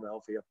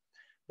Philadelphia.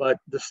 But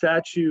the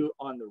statue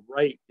on the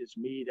right is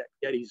Meade at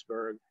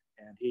Gettysburg,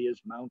 and he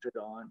is mounted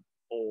on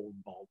Old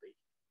Baldy.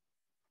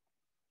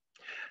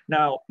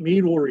 Now,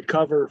 Meade will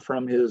recover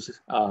from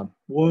his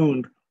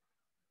wound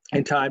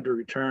in time to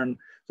return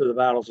to the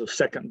battles of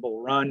Second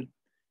Bull Run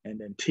and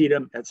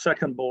Antietam. At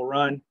Second Bull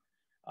Run,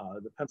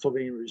 the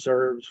Pennsylvania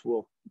reserves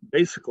will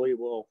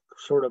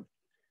sort of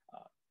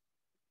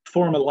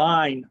form a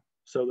line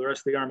so the rest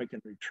of the Army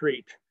can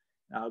retreat.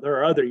 Now, there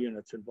are other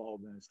units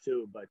involved in this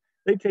too, but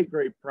they take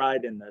great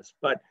pride in this.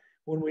 But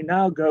when we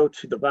now go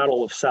to the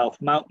Battle of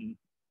South Mountain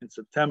in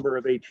September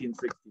of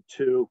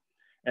 1862,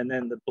 and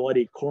then the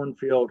Bloody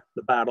Cornfield,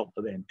 the Battle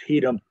of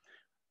Antietam,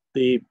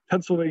 the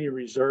Pennsylvania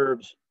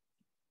reserves,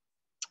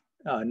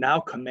 now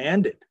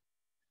commanded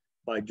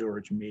by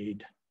George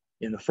Meade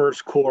in the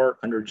First Corps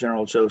under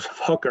General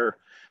Joseph Hooker,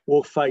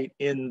 will fight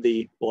in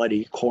the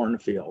Bloody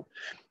Cornfield.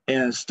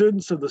 And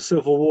students of the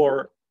Civil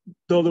War,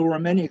 though there were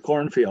many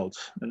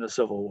cornfields in the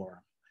Civil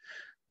War,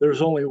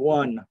 there's only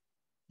one,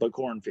 the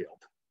cornfield.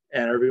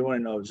 And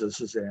everyone knows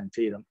this is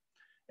Antietam.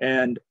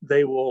 And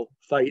they will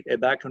fight a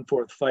back and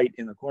forth fight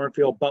in the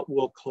cornfield, but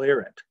will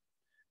clear it,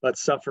 but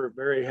suffer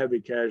very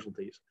heavy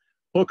casualties.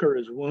 Hooker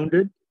is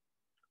wounded.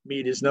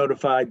 Meade is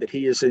notified that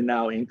he is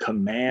now in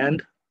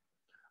command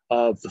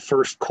of the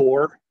First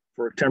Corps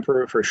for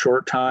a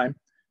short time,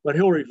 but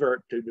he'll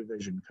revert to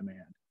division command.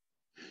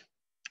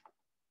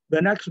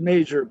 The next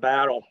major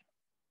battle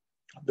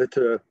that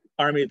the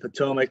Army of the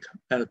Potomac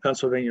and the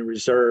Pennsylvania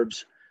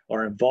reserves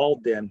are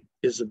involved in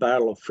is the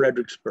Battle of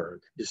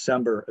Fredericksburg,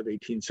 December of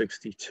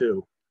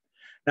 1862.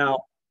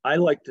 Now, I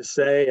like to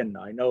say, and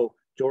I know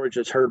George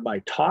has heard my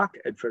talk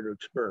at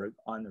Fredericksburg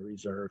on the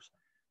reserves,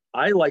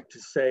 I like to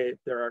say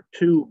there are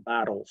 2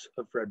 battles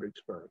of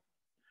Fredericksburg.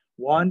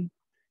 One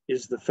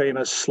is the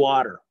famous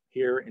slaughter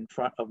here in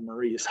front of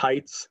Marie's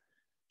Heights,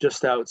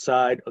 just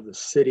outside of the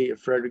city of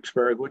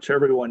Fredericksburg, which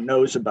everyone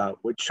knows about,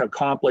 which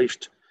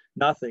accomplished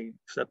nothing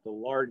except a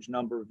large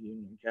number of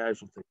Union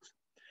casualties.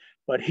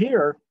 But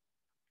here,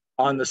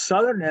 on the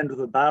southern end of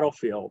the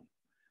battlefield,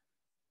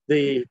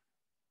 the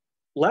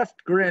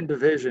left Grand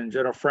Division,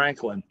 General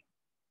Franklin,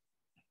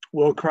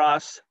 will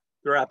cross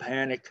the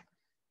Rappahannock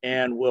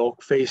and will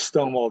face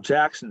Stonewall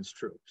Jackson's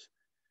troops.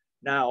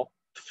 Now,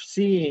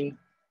 seeing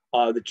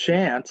the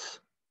chance,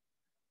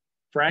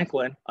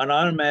 Franklin, an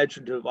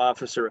unimaginative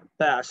officer at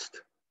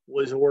best,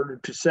 was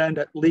ordered to send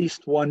at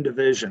least one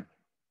division.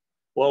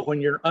 Well,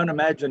 when you're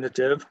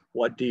unimaginative,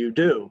 what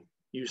do?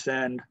 You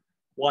send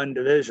one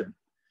division.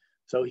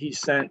 So he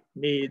sent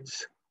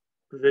Meade's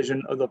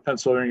division of the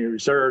Pennsylvania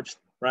Reserves,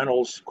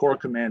 Reynolds, Corps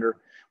commander,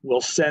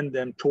 will send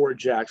them toward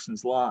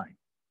Jackson's line.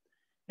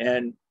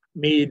 And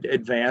Meade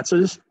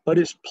advances, but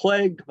is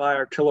plagued by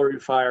artillery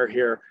fire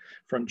here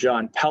from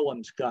John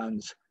Pelham's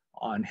guns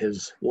on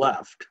his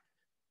left.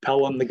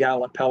 Pelham, the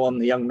gallant Pelham,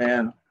 the young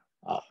man,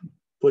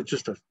 with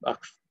just a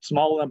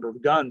small number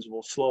of guns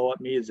will slow up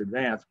Meade's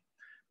advance.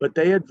 But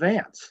they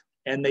advance,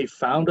 and they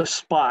found a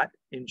spot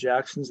in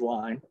Jackson's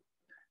line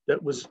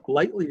that was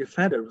lightly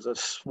defended. It was a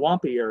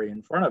swampy area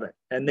in front of it,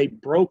 and they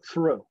broke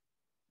through.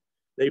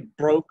 They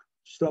broke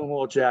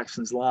Stonewall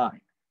Jackson's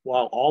line,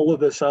 while all of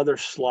this other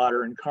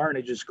slaughter and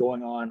carnage is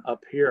going on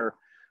up here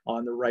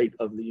on the right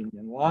of the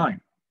Union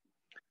line.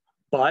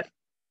 But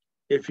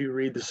if you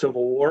read the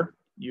Civil War,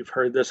 you've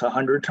heard this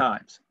 100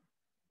 times.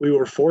 We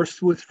were forced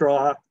to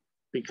withdraw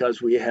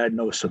because we had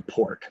no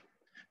support.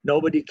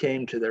 Nobody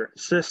came to their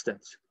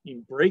assistance.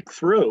 You break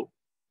through,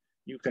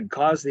 you can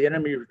cause the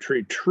enemy to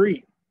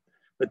retreat,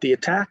 but the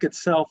attack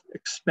itself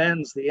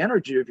expends the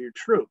energy of your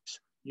troops.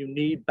 You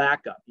need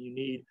backup. You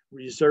need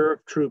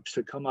reserve troops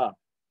to come up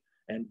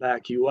and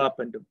back you up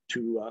and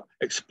to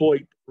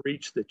exploit the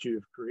breach that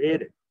you've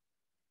created.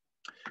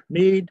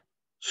 Meade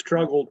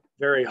struggled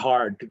very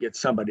hard to get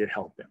somebody to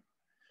help him.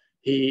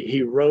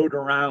 He rode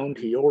around,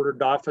 he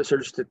ordered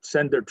officers to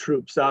send their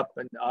troops up,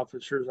 and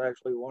officers,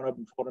 actually one of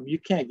them told him, "You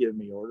can't give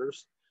me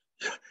orders.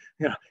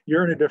 You know,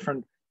 you're in a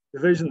different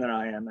division than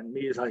I am." And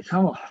Meade's like,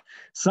 "Come on,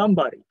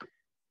 somebody."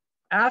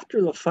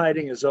 After the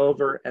fighting is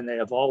over and they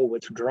have all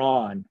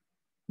withdrawn,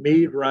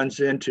 Meade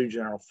runs into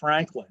General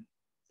Franklin,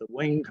 the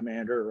wing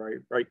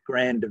commander, right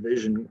Grand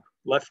Division,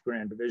 left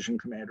Grand Division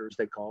commander, as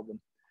they called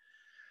them.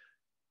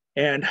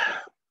 And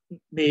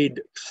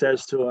Meade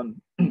says to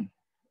him,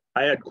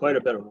 "I had quite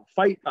a bit of a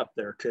fight up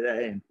there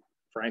today." And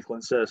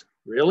Franklin says,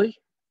 "Really?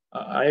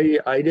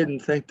 I didn't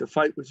think the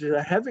fight was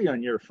that heavy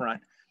on your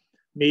front."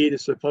 Meade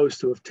is supposed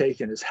to have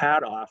taken his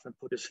hat off and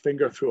put his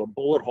finger through a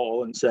bullet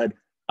hole and said,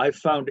 "I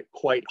found it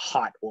quite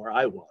hot where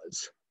I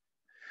was."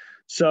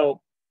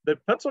 So the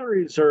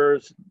Pennsylvania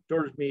Reserves,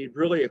 George Meade,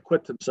 really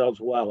equipped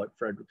themselves well at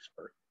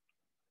Fredericksburg.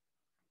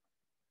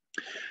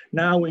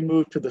 Now we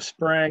move to the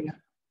spring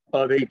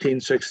of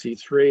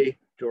 1863.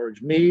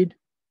 George Meade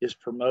is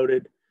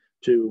promoted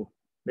to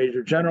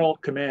Major General,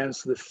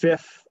 commands the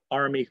 5th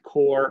Army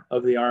Corps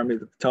of the Army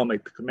of the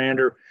Potomac. The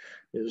commander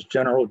is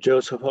General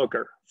Joseph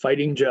Hooker,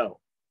 Fighting Joe.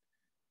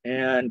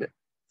 And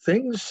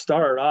things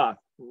start off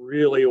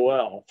really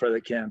well for the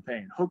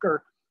campaign.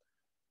 Hooker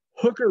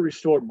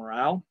restored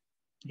morale.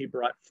 He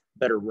brought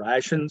better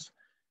rations.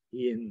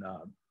 He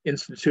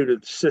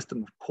instituted the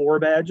system of corps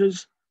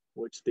badges,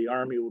 which the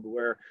Army would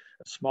wear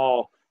a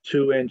small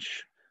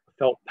 2-inch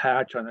felt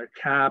patch on their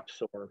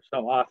caps, or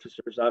some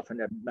officers often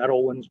had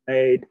metal ones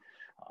made.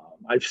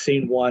 I've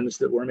seen ones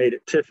that were made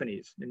at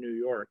Tiffany's in New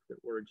York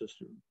that were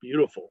just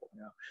beautiful.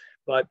 You know?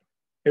 But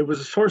it was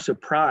a source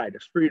of pride,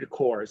 esprit de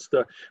corps. It's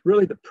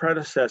really the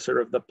predecessor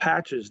of the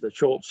patches that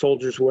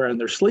soldiers wear in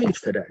their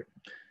sleeves today.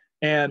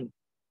 And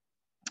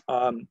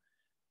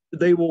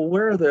they will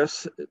wear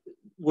this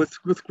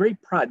with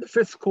great pride. The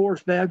 5th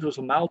Corps badge was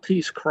a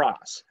Maltese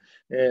cross.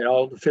 And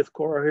all the 5th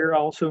Corps here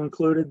also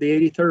included the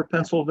 83rd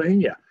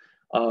Pennsylvania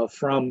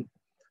from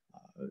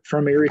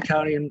Erie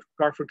County and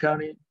Garfield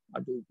County, I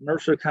believe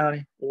Mercer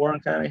County, Warren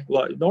County,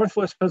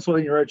 Northwest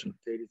Pennsylvania Regiment,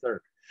 the 83rd.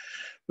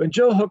 But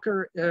Joe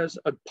Hooker has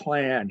a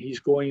plan.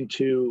 He's going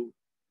to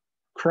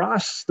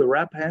cross the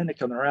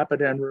Rappahannock and the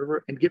Rapidan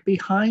River and get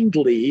behind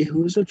Lee,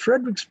 who's at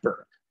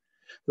Fredericksburg.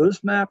 So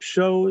this map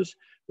shows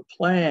the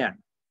plan.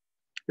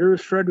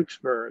 Here's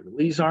Fredericksburg.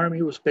 Lee's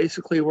army was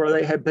basically where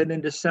they had been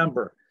in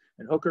December,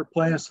 and Hooker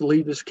plans to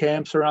leave his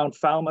camps around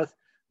Falmouth,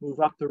 move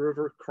up the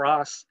river,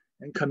 cross,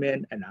 and come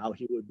in, and now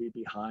he would be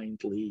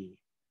behind Lee.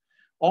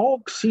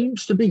 All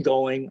seems to be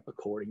going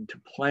according to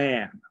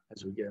plan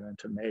as we get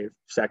into May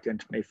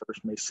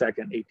 1st, May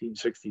 2nd,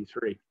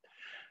 1863.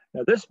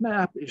 Now this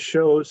map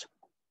shows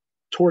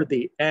toward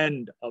the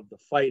end of the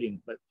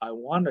fighting, but I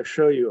want to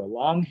show you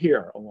along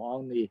here,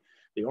 along the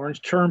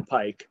Orange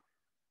Turnpike,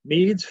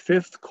 Meade's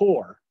 5th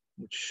Corps,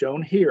 which is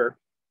shown here,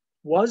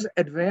 was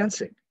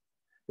advancing.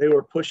 They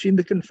were pushing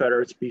the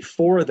Confederates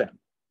before them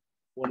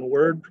when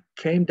word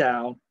came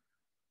down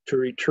to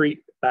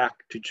retreat back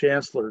to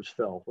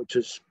Chancellorsville, which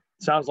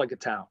sounds like a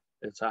town.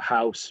 It's a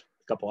house,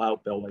 a couple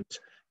outbuildings,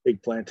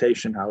 big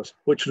plantation house,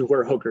 which is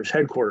where Hooker's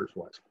headquarters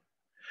was.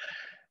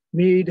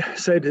 Meade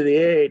said to the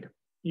aide,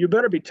 "You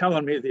better be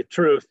telling me the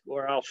truth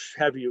or I'll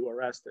have you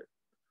arrested."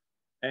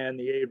 And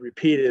the aide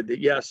repeated that,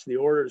 yes, the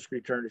orders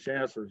returned to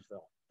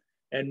Chancellorsville.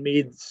 And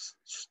Meade,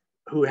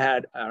 who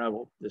had, and I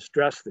will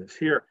stress this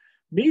here,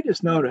 Meade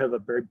is known to have a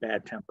very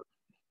bad temper.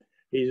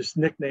 His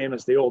nickname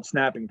is the old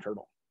snapping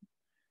turtle.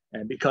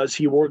 And because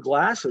he wore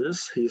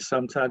glasses, he's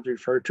sometimes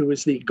referred to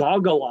as the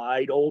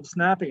goggle-eyed old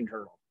snapping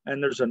turtle.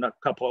 And there's a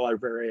couple other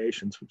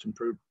variations which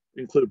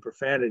include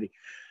profanity.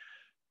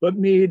 But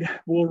Meade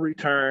will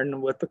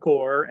return with the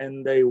Corps,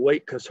 and they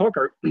wait because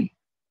Hooker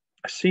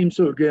seems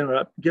to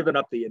have given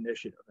up the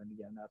initiative. And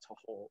again, that's a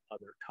whole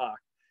other talk.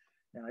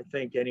 And I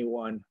think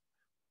anyone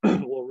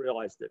will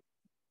realize that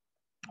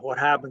what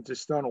happens to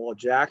Stonewall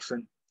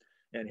Jackson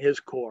and his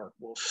Corps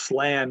will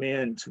slam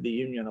into the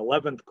Union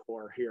 11th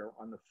Corps here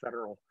on the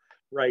federal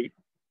right,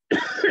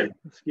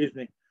 excuse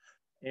me,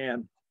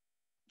 and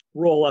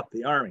roll up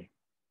the Army.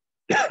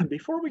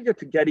 Before we get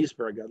to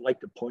Gettysburg, I'd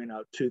like to point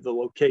out to the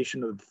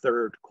location of the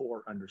 3rd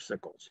Corps under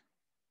Sickles.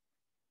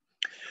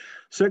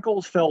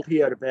 Sickles felt he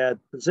had a bad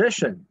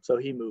position, so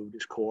he moved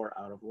his corps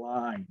out of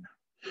line.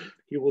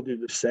 He will do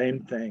the same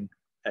thing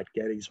at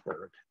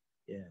Gettysburg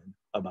in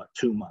about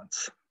 2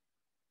 months.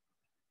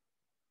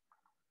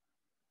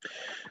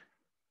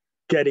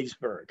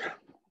 Gettysburg,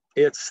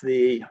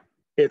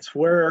 it's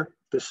where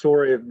the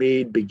story of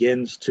Meade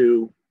begins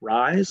to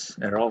rise,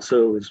 and it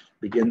also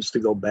begins to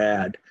go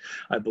bad,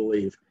 I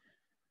believe.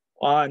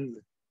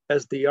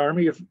 As the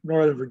Army of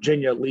Northern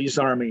Virginia, Lee's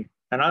Army,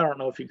 and I don't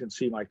know if you can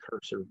see my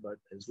cursor, but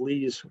as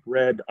Lee's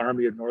Red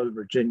Army of Northern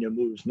Virginia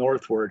moves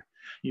northward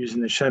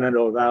using the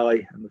Shenandoah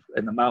Valley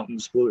and the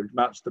mountains, Blue Ridge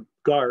Mountains to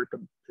guard,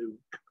 to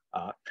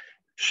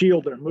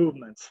shield their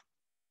movements,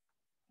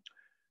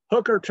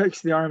 Hooker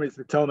takes the Army of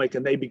the Potomac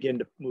and they begin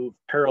to move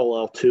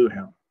parallel to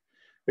him.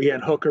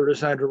 Again, Hooker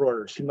is under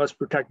orders. He must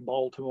protect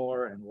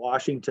Baltimore and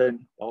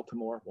Washington,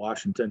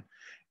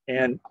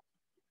 and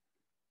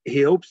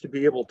he hopes to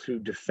be able to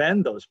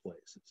defend those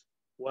places.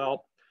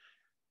 Well,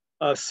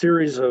 a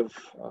series of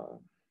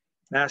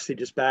nasty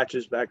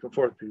dispatches back and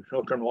forth between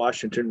Hooker and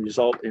Washington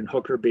result in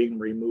Hooker being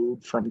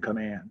removed from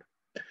command.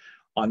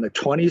 On the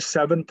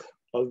 27th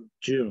of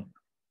June,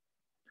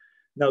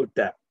 note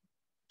that,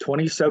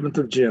 27th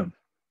of June,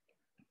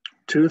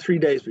 2 or 3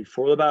 days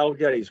before the Battle of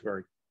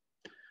Gettysburg,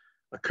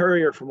 a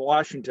courier from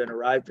Washington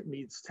arrived at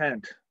Meade's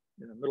tent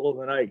in the middle of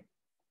the night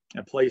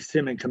and placed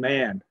him in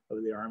command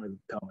of the Army of the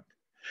Potomac.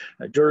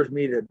 George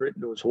Meade had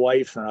written to his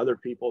wife and other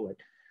people that,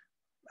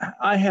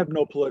 I have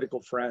no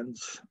political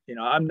friends,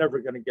 I'm never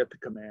going to get the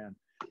command.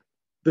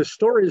 The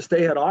story is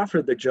they had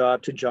offered the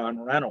job to John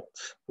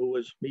Reynolds, who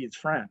was Meade's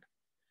friend.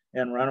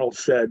 And Reynolds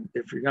said,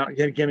 if you're not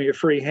going to give me a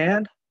free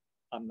hand,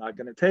 I'm not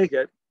going to take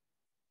it.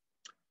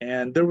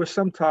 And there was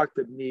some talk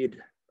that Meade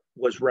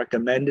was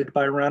recommended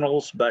by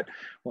Reynolds, but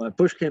when the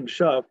push came to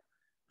shove,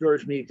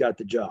 George Meade got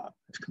the job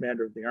as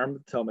commander of the Army of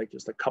the Potomac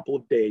just a couple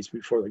of days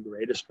before the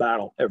greatest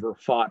battle ever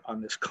fought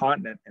on this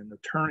continent and the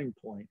turning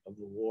point of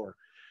the war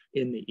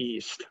in the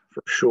East,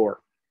 for sure.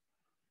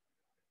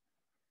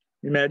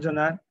 Imagine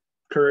that.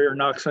 Courier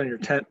knocks on your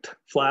tent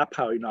flap,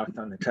 how he knocked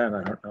on the tent,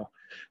 I don't know,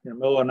 in the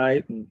middle of the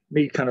night, and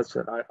Meade kind of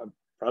said, I'm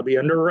probably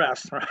under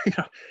arrest, right?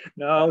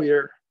 No,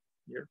 you're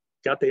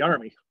got the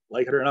Army,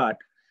 like it or not.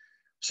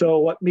 So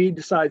what Meade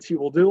decides he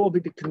will do will be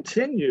to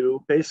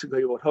continue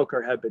basically what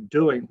Hooker had been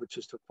doing, which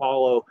is to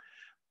follow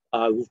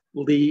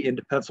Lee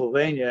into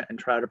Pennsylvania and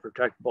try to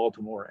protect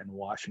Baltimore and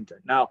Washington.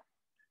 Now,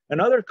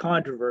 another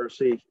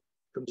controversy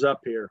comes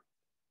up here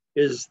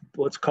is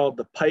what's called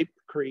the Pipe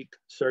Creek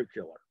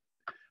Circular.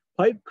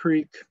 Pipe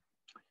Creek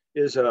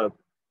is a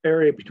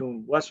area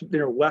between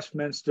near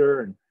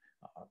Westminster and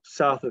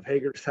south of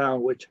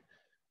Hagerstown, which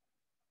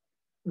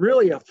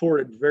really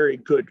afforded very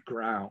good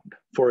ground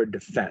for a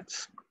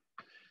defense.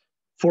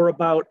 For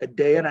about a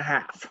day and a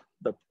half,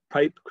 the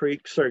Pipe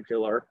Creek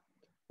Circular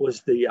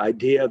was the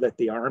idea that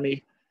the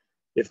Army,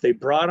 if they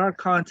brought on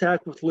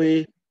contact with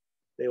Lee,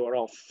 they would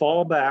all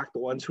fall back. The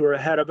ones who were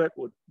ahead of it,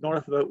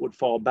 north of it, would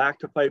fall back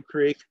to Pipe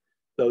Creek.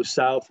 Those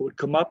south would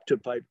come up to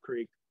Pipe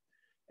Creek,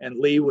 and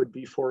Lee would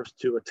be forced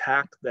to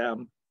attack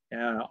them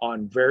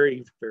on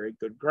very, very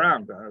good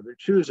ground of their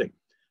choosing.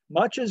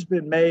 Much has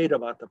been made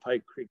about the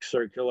Pipe Creek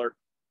Circular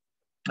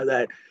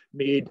that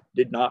Meade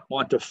did not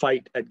want to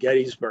fight at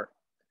Gettysburg.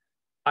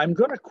 I'm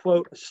going to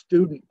quote a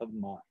student of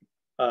mine,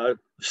 a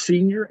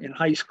senior in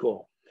high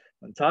school.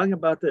 When talking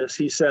about this,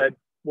 he said,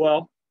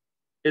 well,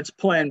 it's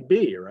plan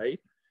B, right?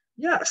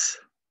 Yes,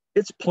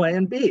 it's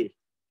plan B,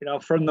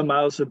 from the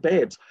mouths of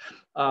babes.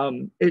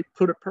 It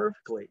put it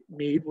perfectly.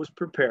 Meade was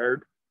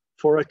prepared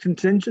for a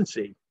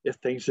contingency if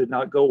things did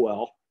not go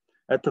well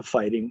at the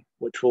fighting,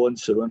 which will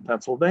ensue in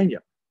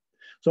Pennsylvania.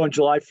 So on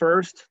July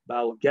 1st,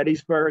 Battle of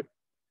Gettysburg,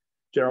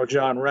 General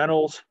John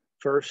Reynolds,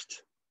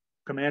 first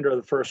commander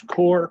of the 1st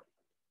Corps,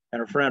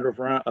 and a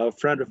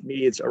friend of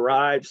Meade's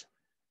arrives,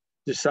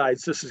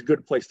 decides this is a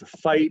good place to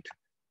fight.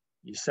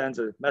 He sends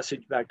a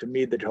message back to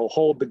Meade that he'll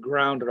hold the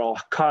ground at all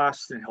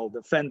costs and he'll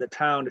defend the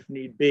town if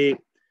need be.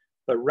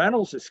 But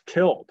Reynolds is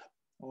killed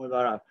only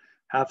about a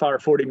half hour,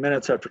 40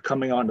 minutes after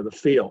coming onto the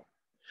field.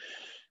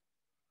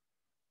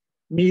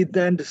 Meade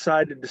then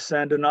decided to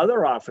send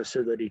another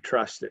officer that he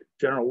trusted,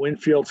 General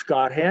Winfield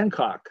Scott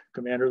Hancock,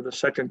 commander of the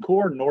Second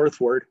Corps,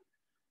 northward,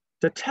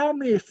 to tell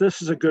me if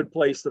this is a good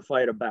place to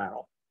fight a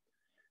battle.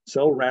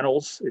 So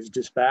Reynolds is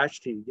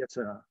dispatched.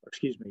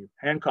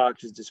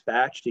 Hancock is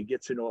dispatched. He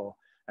gets into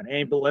an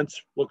ambulance,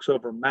 looks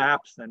over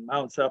maps, then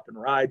mounts up and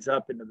rides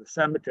up into the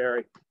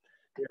cemetery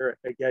here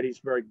at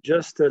Gettysburg,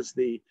 just as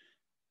the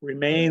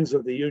remains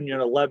of the Union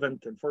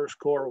 11th and 1st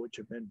Corps, which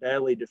have been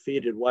badly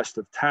defeated west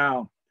of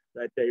town,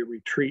 that they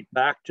retreat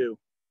back to.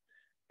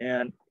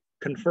 And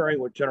conferring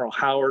with General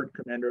Howard,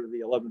 commander of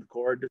the 11th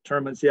Corps,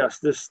 determines, yes,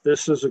 this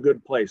is a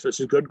good place. This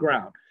is good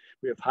ground.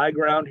 We have high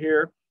ground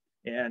here,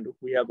 and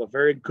we have a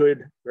very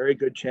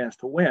good chance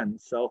to win.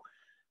 So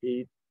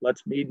he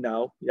lets Meade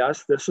know,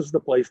 yes, this is the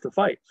place to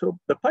fight. So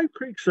the Pipe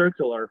Creek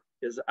Circular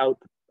is out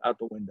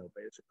the window,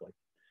 basically.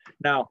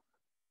 Now,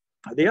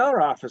 the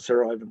other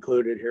officer I've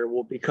included here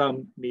will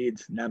become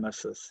Meade's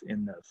nemesis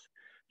in this.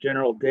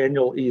 General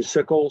Daniel E.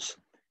 Sickles,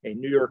 a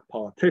New York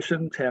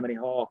politician, Tammany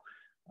Hall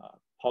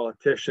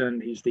politician.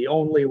 He's the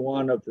only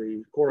one of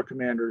the Corps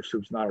commanders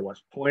who's not a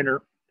West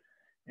Pointer.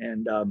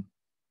 And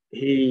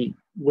he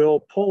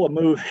will pull a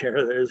move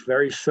here that is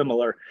very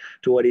similar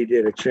to what he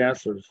did at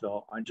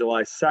Chancellorsville on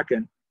July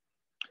 2nd.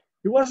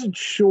 He wasn't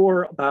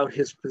sure about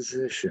his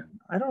position.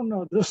 I don't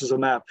know, this is a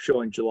map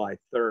showing July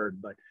 3rd,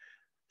 but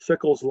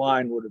Sickles'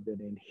 line would have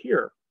been in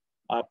here,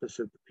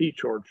 opposite the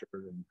peach orchard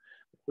and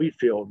wheat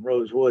field and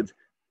Rose Woods.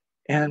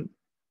 And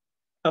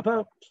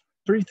about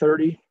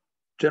 3:30,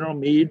 General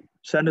Meade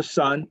sent his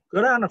son,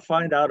 go down and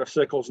find out if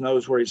Sickles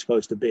knows where he's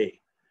supposed to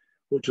be,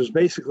 which was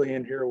basically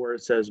in here where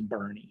it says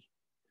Bernie.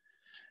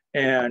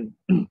 And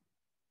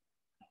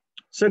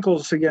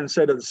Sickles again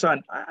said to the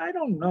son, I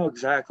don't know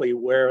exactly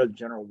where the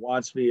general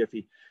wants me.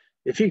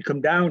 If he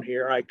come down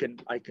here, I can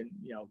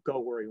go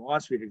where he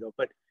wants me to go.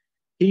 But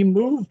he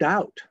moved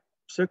out.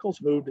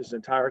 Sickles moved his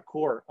entire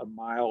corps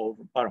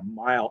about a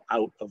mile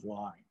out of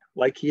line,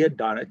 like he had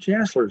done at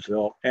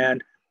Chancellorsville.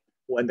 And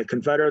when the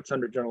Confederates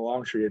under General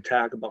Longstreet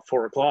attack about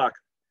 4 o'clock,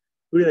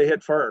 who do they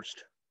hit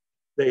first?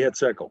 They hit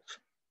Sickles.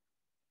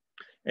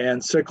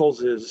 And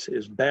Sickles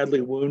is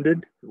badly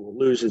wounded. He will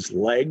lose his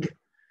leg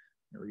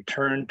and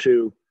return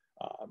to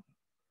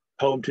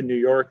home to New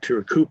York to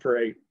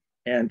recuperate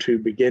and to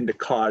begin to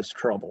cause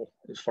trouble,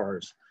 as far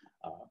as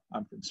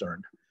I'm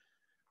concerned.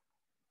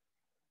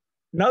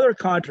 Another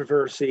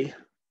controversy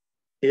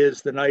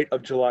is the night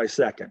of July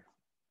 2nd.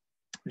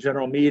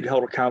 General Meade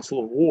held a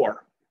council of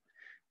war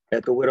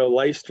at the widow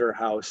Leicester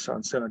house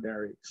on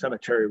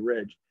Cemetery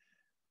Ridge.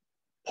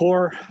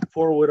 Poor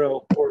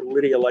widow, poor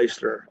Lydia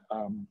Leicester,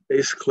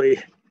 basically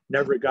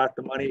never got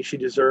the money she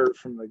deserved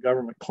from the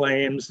government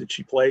claims that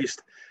she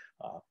placed.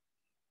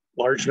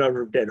 Large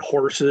number of dead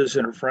horses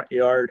in her front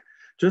yard.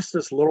 Just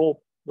this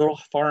little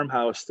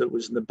farmhouse that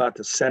was in about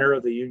the center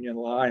of the Union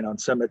line on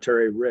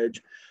Cemetery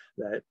Ridge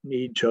that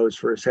Meade chose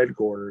for his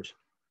headquarters.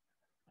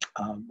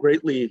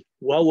 Greatly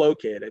well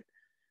located,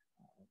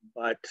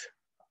 but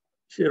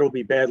it'll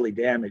be badly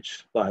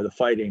damaged by the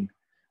fighting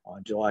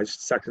on July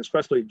 2nd,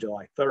 especially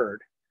July 3rd.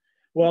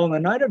 Well, on the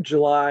night of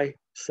July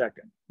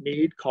 2nd,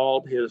 Meade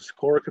called his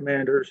corps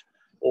commanders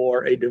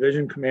or a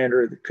division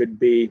commander that could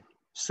be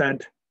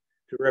sent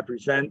to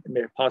represent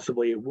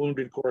possibly a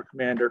wounded corps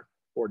commander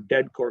or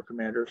dead corps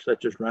commander,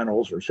 such as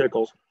Reynolds or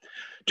Sickles,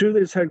 to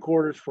his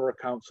headquarters for a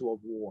council of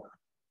war.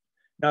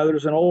 Now,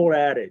 there's an old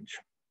adage,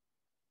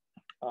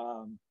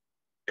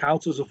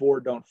 councils of war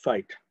don't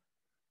fight.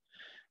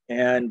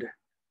 And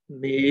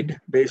Meade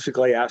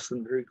basically asked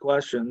them 3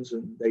 questions,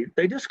 and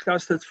they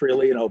discussed it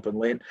freely and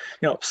openly. And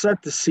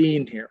set the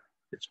scene here.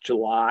 It's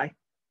July,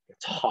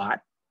 it's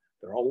hot,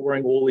 they're all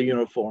wearing woolly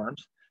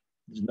uniforms,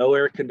 there's no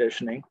air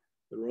conditioning,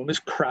 the room is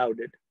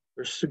crowded,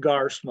 there's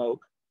cigar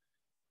smoke,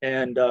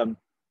 and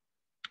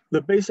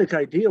the basic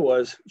idea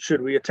was,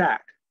 should we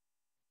attack?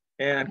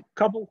 And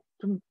a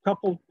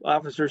couple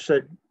officers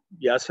said,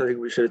 yes, I think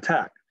we should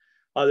attack.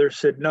 Others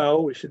said,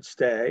 no, we should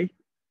stay.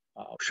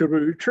 Should we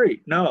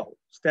retreat? No,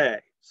 stay.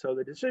 So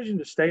the decision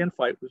to stay and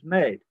fight was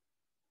made.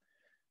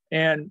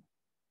 And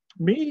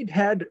Meade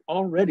had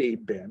already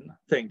been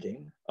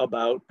thinking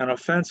about an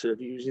offensive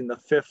using the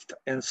 5th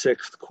and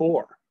 6th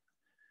Corps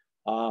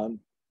and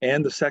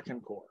the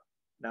 2nd Corps.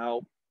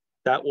 Now,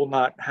 that will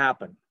not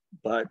happen,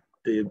 but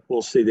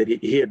we'll see that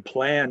he had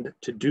planned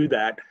to do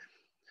that,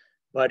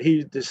 but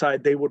he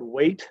decided they would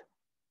wait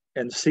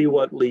and see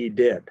what Lee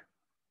did.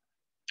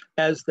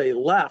 As they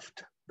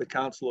left the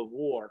Council of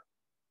War,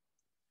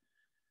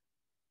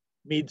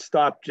 Meade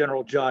stopped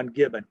General John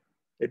Gibbon,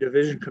 a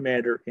division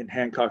commander in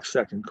Hancock's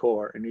 2nd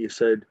Corps, and he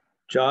said,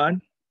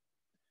 John,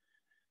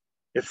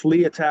 if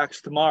Lee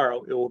attacks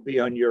tomorrow, it will be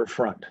on your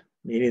front,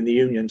 meaning the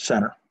Union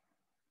Center.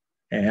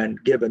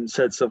 And Gibbon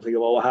said something,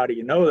 well, how do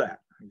you know that?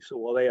 He said,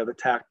 well, they have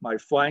attacked my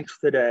flanks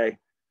today.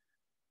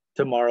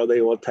 Tomorrow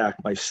they will attack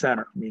my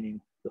center,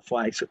 meaning the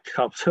flanks of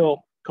Culp's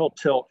Hill,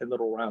 and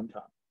Little Round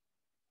Top.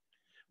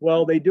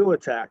 Well, they do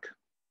attack.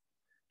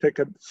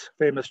 Pickett's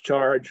famous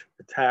charge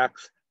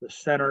attacks the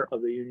center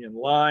of the Union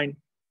line.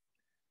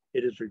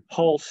 It is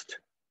repulsed.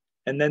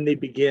 And then they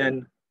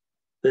begin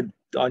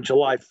on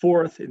July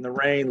 4th in the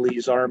rain,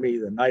 Lee's army,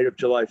 the night of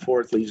July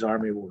 4th, Lee's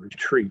army will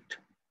retreat.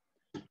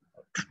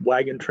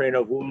 Wagon train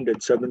of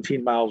wounded,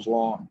 17 miles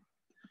long.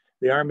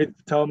 The Army of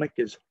the Potomac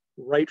is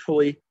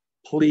rightfully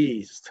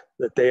pleased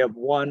that they have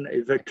won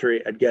a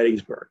victory at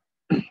Gettysburg.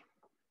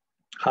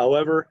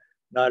 However,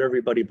 not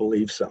everybody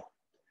believes so.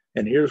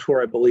 And here's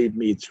where I believe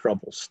Meade's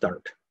troubles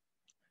start.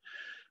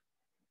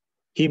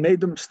 He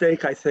made the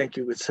mistake, I think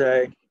you would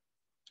say,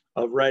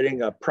 of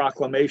writing a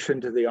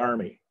proclamation to the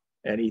army.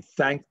 And he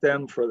thanked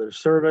them for their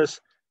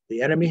service.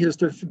 The enemy has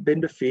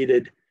been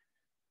defeated.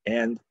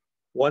 And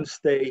once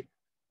they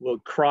will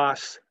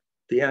cross,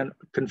 the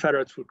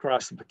Confederates would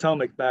cross the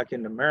Potomac back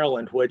into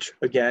Maryland, which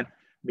again,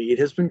 Meade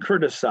has been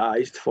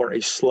criticized for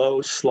a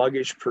slow,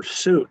 sluggish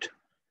pursuit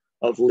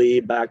of Lee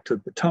back to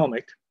the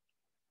Potomac.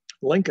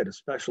 Lincoln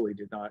especially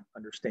did not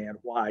understand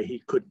why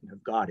he couldn't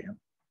have got him.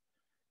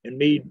 And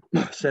Meade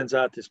sends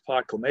out this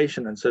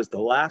proclamation and says,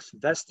 the last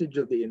vestige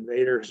of the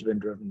invader has been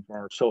driven from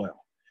our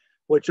soil,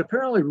 which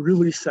apparently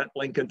really sent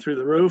Lincoln through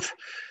the roof.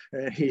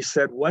 And he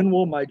said, when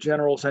will my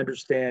generals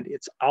understand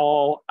it's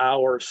all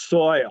our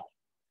soil?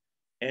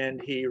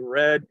 And he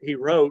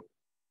wrote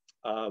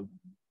a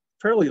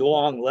fairly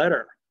long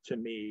letter to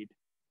Meade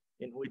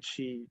in which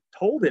he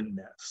told him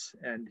this.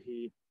 And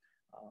he,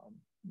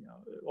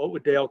 what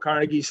would Dale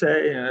Carnegie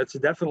say? And it's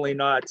definitely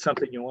not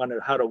something you want to,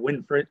 how to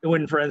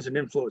win friends and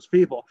influence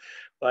people.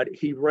 But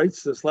he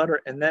writes this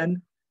letter, and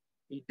then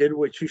he did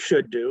what you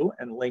should do,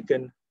 and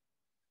Lincoln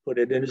put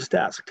it in his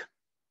desk.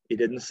 He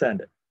didn't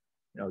send it.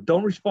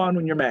 Don't respond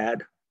when you're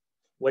mad.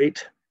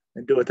 Wait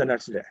and do it the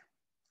next day.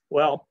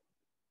 Well,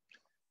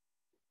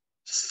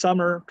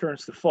 summer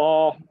turns to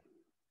fall.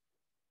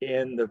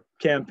 In the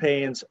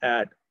campaigns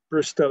at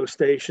Bristow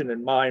Station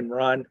and Mine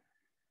Run,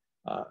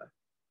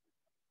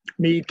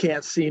 Meade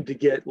can't seem to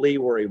get Lee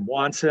where he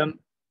wants him.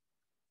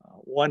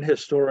 One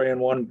historian,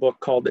 one book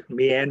called it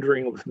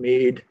Meandering with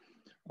Meade,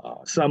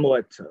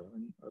 somewhat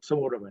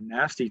of a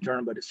nasty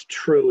term, but it's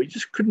true. He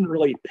just couldn't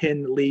really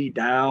pin Lee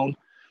down.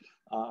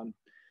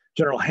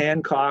 General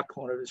Hancock,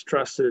 one of his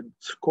trusted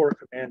corps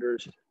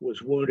commanders,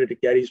 was wounded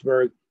at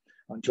Gettysburg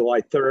on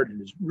July 3rd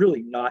and is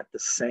really not the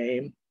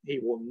same. He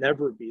will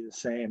never be the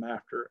same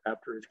after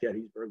his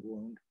Gettysburg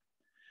wound.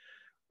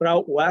 But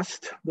out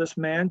west, this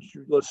man,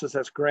 Ulysses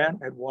S.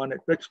 Grant, had won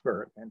at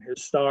Vicksburg, and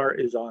his star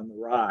is on the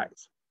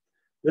rise.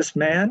 This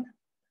man,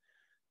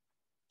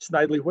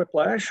 Snidely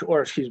Whiplash,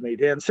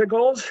 Dan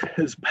Sickles,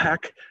 is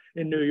back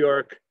in New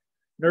York,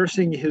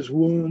 nursing his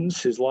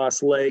wounds, his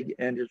lost leg,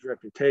 and his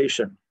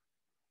reputation.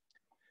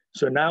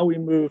 So now we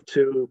move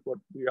to what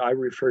I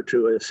refer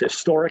to as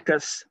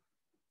Historicus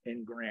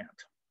in Grant.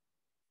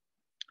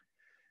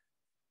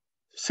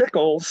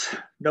 Sickles,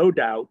 no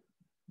doubt,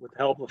 with the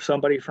help of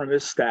somebody from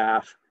his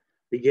staff,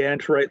 began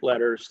to write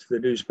letters to the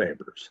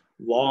newspapers.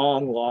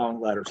 Long, long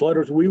letters.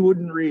 Letters we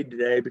wouldn't read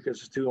today because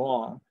it's too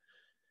long.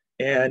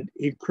 And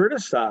he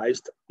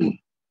criticized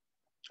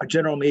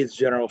General Meade's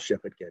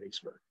generalship at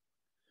Gettysburg.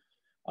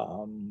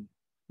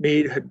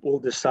 Meade will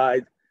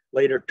decide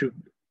later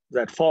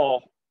that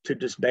fall to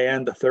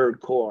disband the Third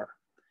Corps.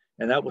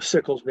 And that was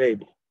Sickles'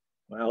 baby.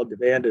 Well,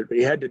 disbanded, but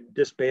he had to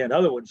disband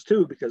other ones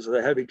too because of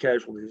the heavy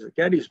casualties at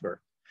Gettysburg.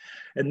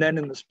 And then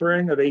in the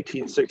spring of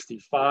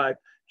 1865,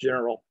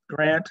 General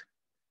Grant,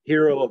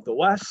 hero of the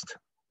West,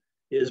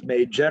 is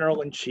made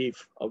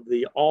general-in-chief of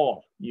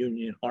all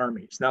Union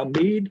armies. Now,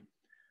 Meade,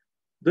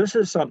 this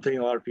is something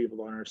a lot of people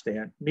don't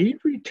understand. Meade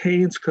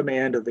retains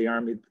command of the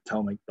Army of the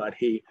Potomac, but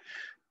he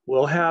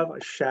will have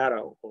a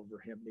shadow over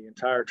him the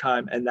entire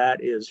time, and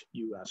that is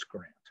U.S.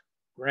 Grant.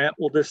 Grant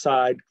will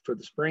decide for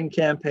the spring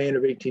campaign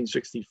of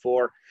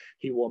 1864,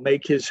 he will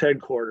make his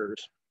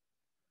headquarters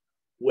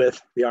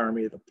with the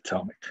Army of the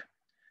Potomac.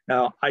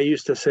 Now, I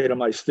used to say to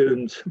my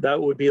students,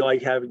 that would be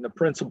like having the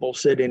principal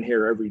sit in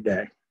here every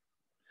day.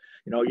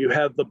 You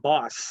have the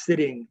boss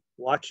sitting,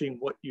 watching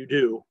what you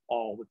do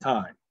all the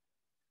time.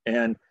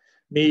 And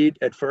Meade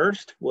at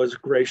first was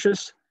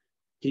gracious.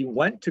 He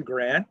went to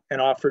Grant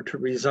and offered to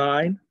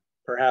resign.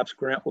 Perhaps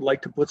Grant would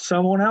like to put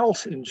someone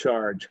else in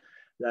charge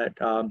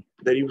that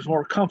he was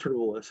more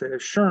comfortable with, say a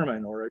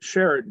Sherman or a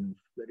Sheridan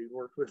that he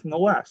worked with in the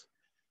West.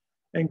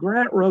 And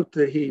Grant wrote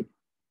that he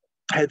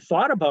had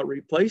thought about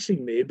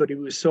replacing Meade, but he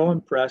was so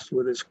impressed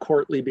with his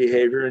courtly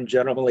behavior and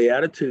gentlemanly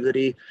attitude that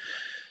he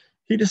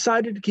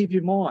decided to keep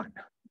him on.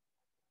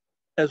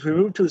 As we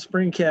move to the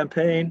spring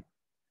campaign,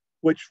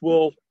 which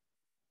will,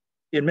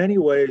 in many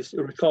ways,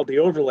 it was called the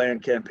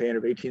Overland Campaign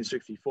of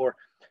 1864.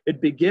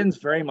 It begins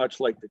very much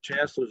like the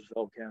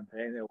Chancellorsville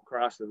campaign. They'll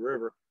cross the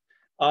river.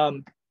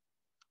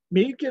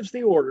 Meade gives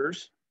the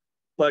orders,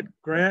 but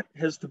Grant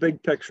has the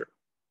big picture.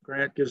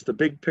 Grant gives the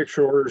big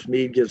picture orders.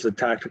 Meade gives the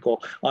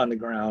tactical on the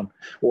ground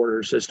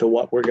orders as to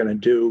what we're going to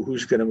do,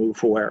 who's going to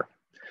move where.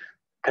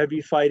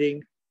 Heavy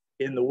fighting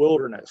in the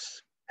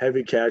wilderness,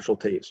 heavy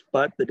casualties.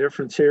 But the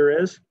difference here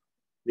is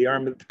the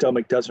Army of the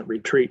Potomac doesn't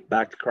retreat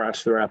back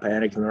across the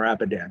Rappahannock and the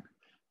Rapidan.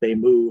 They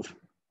move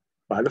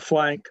by the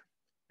flank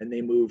and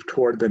they move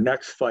toward the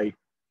next fight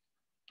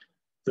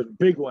the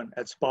big one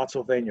at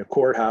Spotsylvania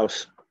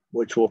Courthouse,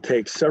 which will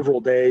take several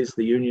days.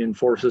 The Union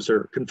forces,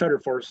 or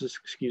Confederate forces,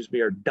 excuse me,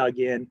 are dug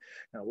in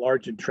a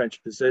large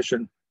entrenched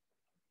position,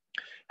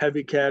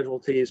 heavy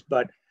casualties.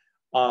 But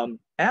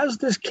as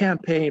this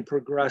campaign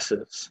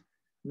progresses,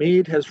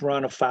 Meade has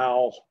run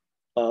afoul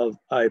of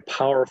a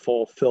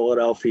powerful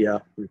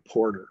Philadelphia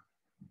reporter.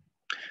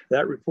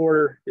 That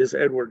reporter is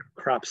Edward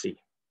Cropsey.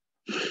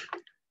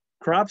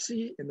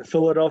 Cropsey in the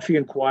Philadelphia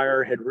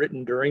Inquirer had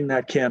written during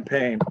that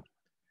campaign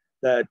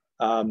that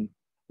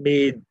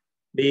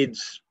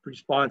Meade's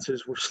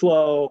responses were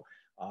slow.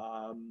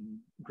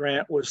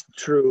 Grant was the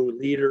true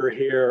leader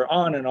here,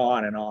 on and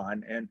on and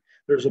on. And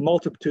there's a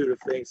multitude of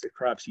things that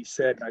Cropsey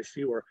said. And I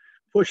see we're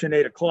pushing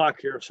 8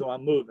 o'clock here, so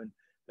I'm moving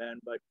then.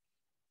 But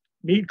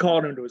Meade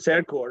called him to his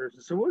headquarters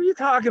and said, "What are you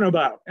talking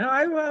about?" And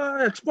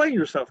I explain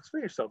yourself.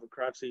 And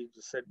Cropsey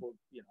just said, "Well,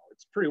 you know,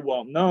 it's pretty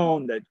well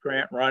known that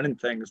Grant running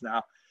things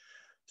now."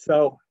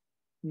 So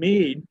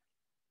Meade,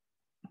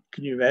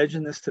 can you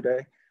imagine this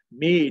today?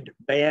 Meade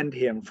banned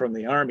him from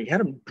the Army,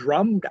 had him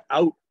drummed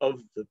out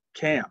of the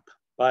camp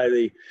by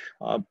the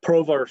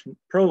provost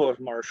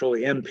marshal,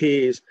 the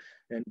MPs,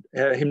 and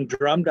had him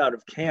drummed out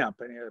of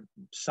camp, and he had a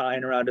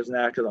sign around his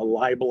neck as a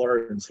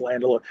libeler and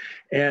slanderer.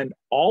 And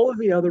all of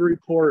the other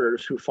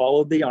reporters who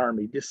followed the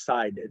Army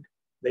decided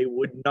they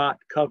would not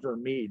cover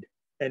Meade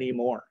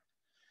anymore.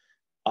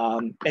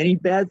 Any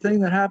bad thing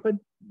that happened,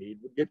 Meade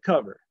would get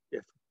covered.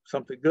 If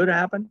something good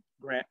happened,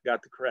 Grant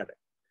got the credit.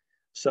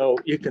 So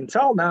you can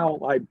tell now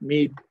why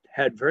Meade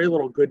had very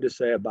little good to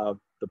say about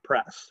the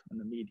press and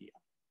the media.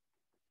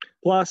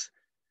 Plus,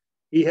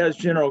 he has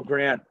General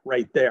Grant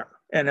right there.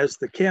 And as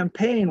the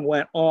campaign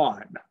went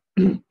on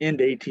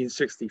into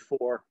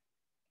 1864,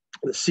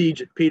 the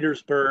siege at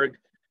Petersburg,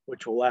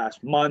 which will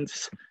last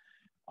months,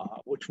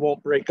 which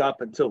won't break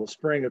up until the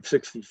spring of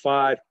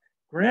 65,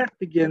 Grant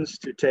begins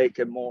to take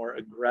a more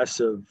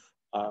aggressive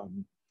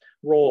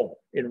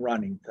role in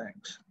running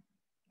things.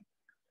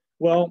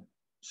 Well,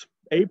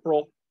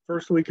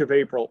 first week of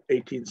April,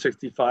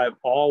 1865,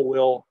 all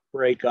will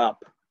break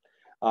up.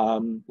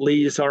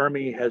 Lee's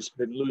army has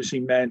been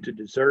losing men to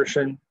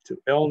desertion,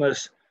 to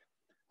illness.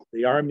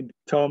 The Army of the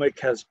Potomac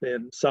has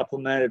been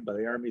supplemented by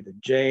the Army of the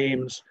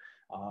James,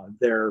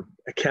 their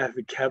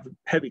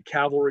heavy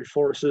cavalry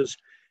forces,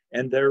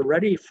 and they're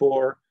ready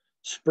for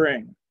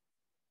spring.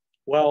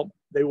 Well,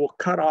 they will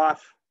cut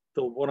off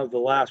one of the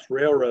last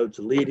railroads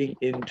leading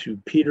into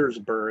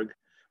Petersburg,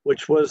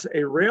 which was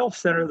a rail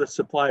center that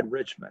supplied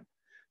Richmond.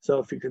 So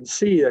if you can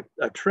see that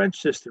a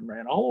trench system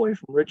ran all the way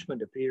from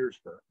Richmond to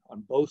Petersburg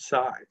on both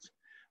sides.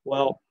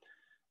 Well,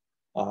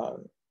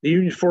 the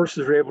Union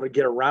forces were able to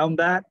get around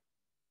that,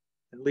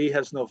 and Lee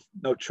has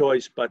no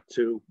choice but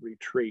to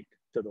retreat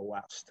to the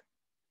west.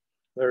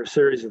 There are a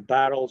series of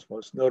battles,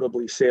 most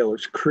notably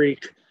Sailor's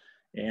Creek,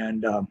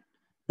 and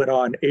but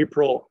on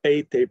April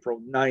 8th, April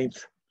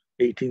 9th,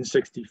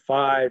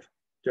 1865,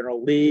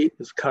 General Lee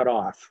is cut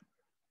off.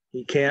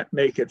 He can't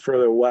make it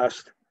further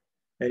west,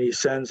 and he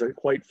sends a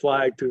white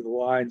flag through the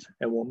lines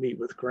and will meet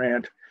with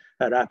Grant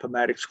at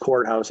Appomattox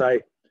Courthouse.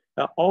 I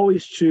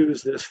always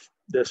choose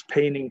this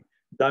painting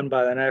done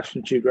by the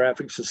National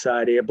Geographic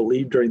Society, I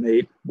believe during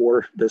the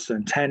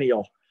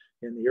centennial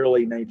in the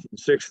early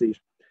 1960s.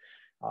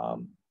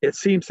 It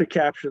seems to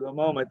capture the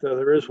moment, though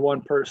there is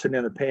one person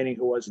in the painting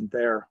who wasn't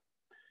there,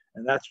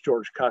 and that's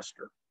George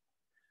Custer.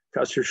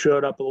 Custer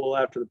showed up a little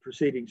after the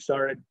proceedings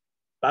started,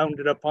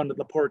 bounded up onto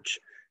the porch,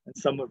 and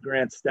some of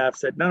Grant's staff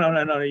said,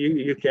 no,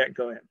 you can't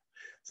go in.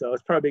 So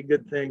it's probably a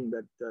good thing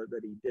that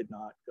he did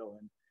not go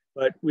in.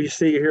 But we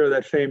see here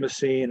that famous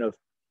scene of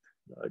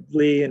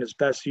Lee in his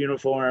best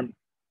uniform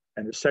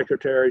and his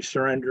secretary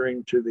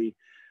surrendering to the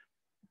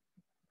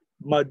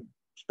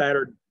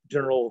mud-spattered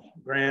General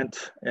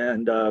Grant.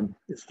 And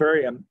it's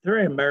very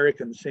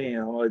American scene.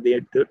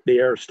 The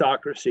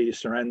aristocracy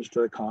surrenders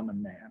to the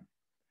common man.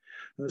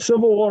 And the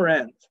Civil War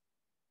ends,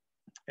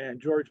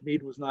 and George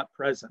Meade was not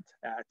present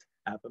at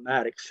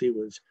Appomattox. He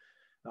was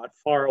not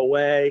far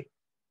away.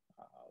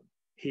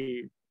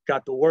 He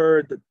got the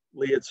word that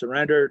Lee had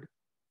surrendered.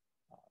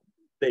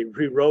 They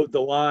rewrote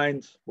the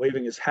lines,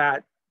 waving his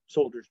hat.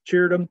 Soldiers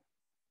cheered him.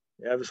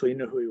 They obviously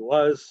knew who he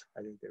was.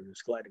 I think they were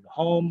just glad to go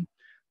home.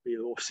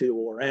 We'll see the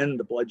war end,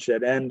 the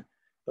bloodshed end.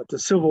 But the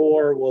Civil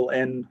War will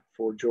end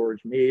for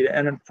George Meade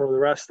and for the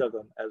rest of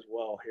them as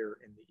well here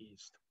in the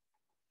East.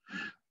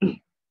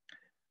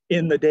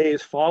 In the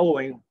days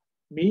following,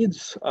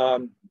 Meade's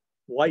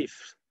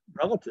wife,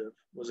 relative,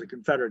 was a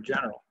Confederate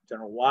general,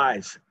 General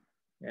Wise.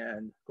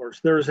 And of course,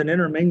 there was an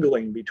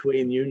intermingling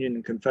between Union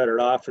and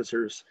Confederate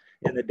officers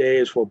in the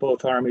days where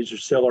both armies are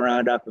still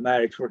around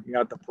Appomattox working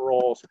out the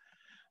paroles.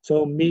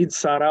 So Meade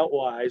sought out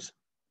Wise,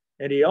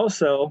 and he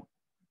also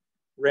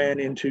ran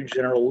into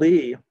General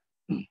Lee.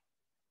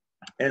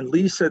 And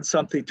Lee said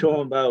something to him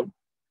about,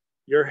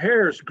 "Your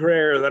hair's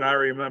grayer than I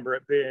remember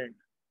it being,"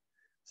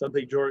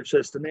 something George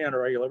says to me on a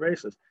regular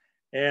basis.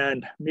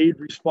 And Meade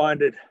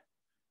responded,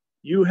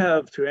 "You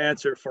have to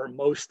answer for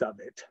most of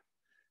it.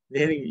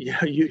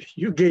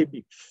 You gave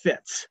me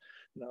fits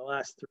in the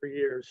last 4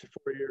 years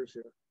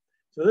here."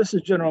 So this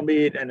is General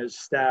Meade and his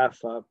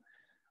staff.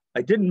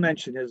 I didn't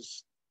mention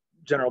his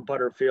General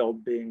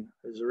Butterfield being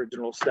his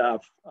original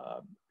staff,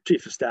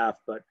 chief of staff,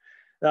 but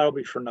that'll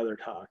be for another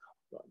talk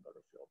about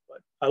Butterfield.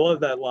 But I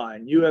love that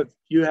line. You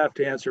have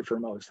to answer for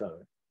most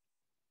of it.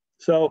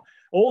 So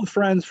old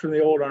friends from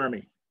the old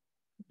Army,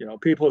 you know,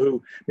 people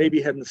who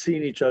maybe hadn't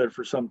seen each other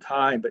for some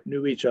time, but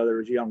knew each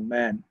other as young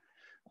men,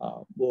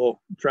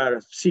 will try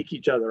to seek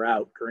each other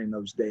out during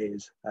those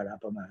days at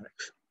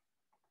Appomattox.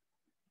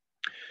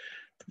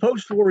 The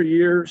post-war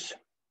years,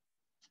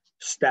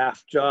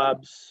 staff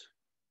jobs.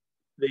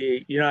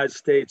 The United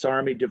States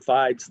Army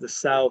divides the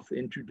South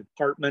into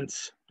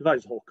departments,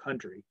 divides the whole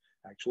country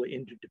actually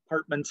into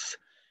departments.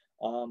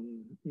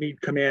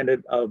 Meade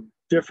commanded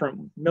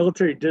different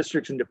military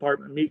districts and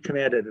departments. Meade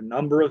commanded a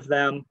number of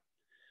them,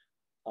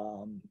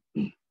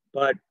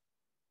 but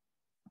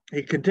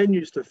he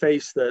continues to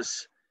face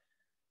this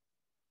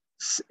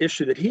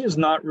issue that he is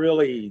not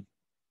really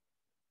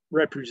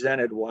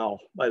represented well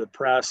by the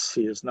press.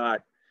 He is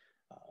not.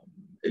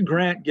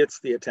 Grant gets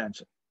the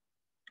attention.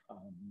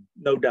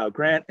 No doubt,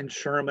 Grant and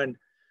Sherman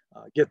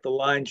get the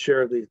lion's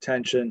share of the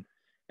attention,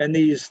 and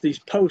these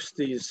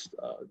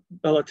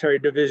military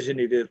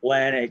division of the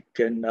Atlantic,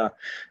 and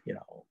you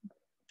know,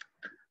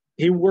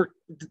 he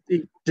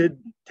did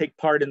take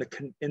part in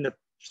the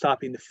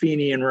stopping the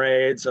Fenian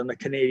raids on the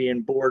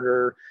Canadian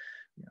border.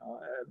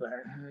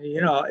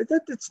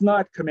 It's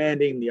not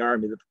commanding the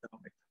Army of the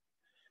Potomac.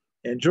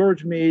 And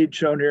George Meade,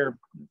 shown here,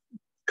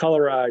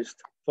 colorized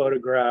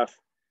photograph.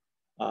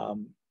 I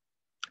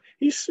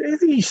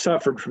think he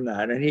suffered from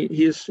that, and he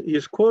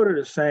is quoted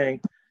as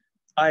saying,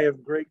 "I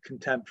have great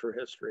contempt for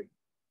history,"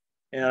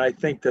 and I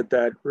think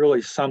that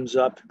really sums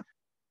up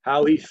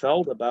how he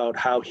felt about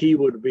how he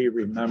would be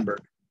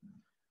remembered.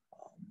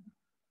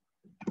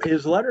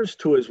 His letters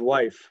to his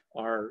wife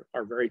are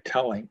very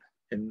telling,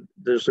 and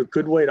there's a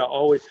good way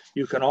to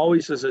you can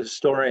always, as a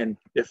historian,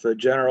 if the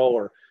general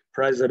or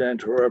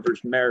president or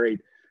whoever's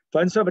married,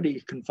 find somebody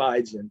he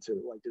confides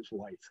into, like his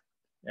wife.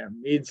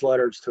 And Meade's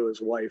letters to his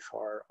wife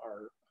are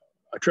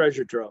a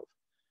treasure trove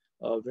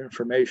of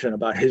information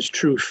about his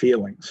true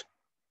feelings.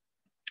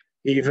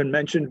 He even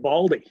mentioned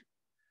Baldy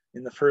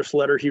in the first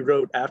letter he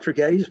wrote after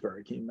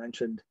Gettysburg. He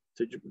mentioned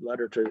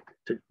letter to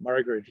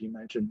Margaret, he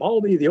mentioned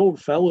Baldy, the old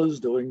fellow's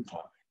doing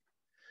fine.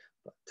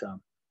 But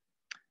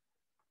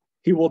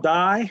he will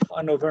die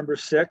on November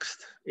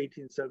 6th,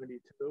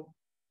 1872,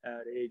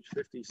 at age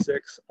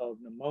 56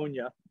 of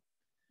pneumonia.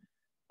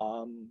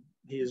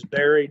 He is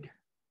buried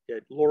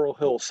at Laurel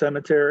Hill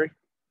Cemetery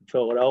in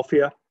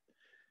Philadelphia.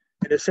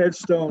 And his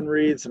headstone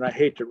reads, and I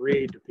hate to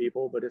read to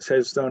people, but his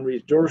headstone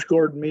reads, George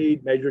Gordon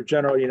Meade, Major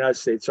General, United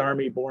States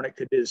Army, born at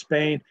Cadiz,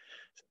 Spain,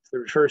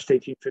 31st,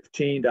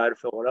 1815, died of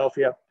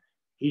Philadelphia.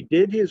 He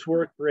did his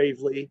work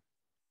bravely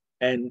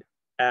and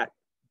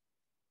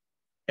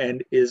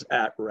is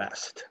at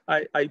rest.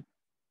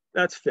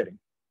 That's fitting.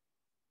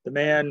 The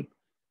man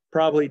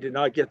probably did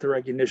not get the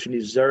recognition he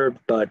deserved,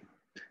 but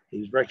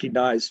he's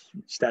recognized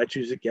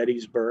statues at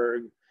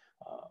Gettysburg,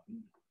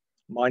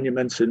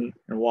 monuments in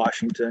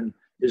Washington,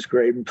 his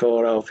grave in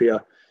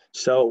Philadelphia.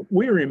 So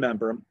we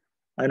remember him.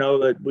 I know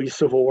that we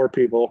Civil War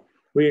people,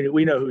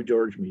 we know who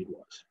George Meade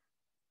was.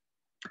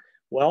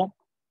 Well,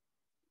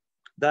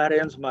 that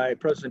ends my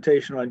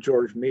presentation on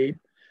George Meade.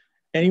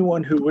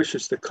 Anyone who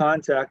wishes to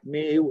contact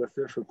me with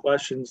different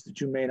questions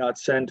that you may not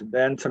send to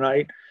Ben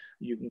tonight,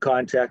 you can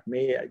contact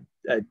me at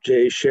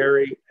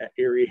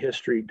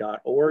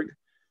jsherry@eriehistory.org.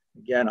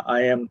 Again,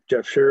 I am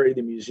Jeff Sherry,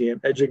 the Museum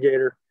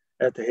Educator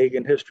at the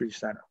Hagen History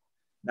Center.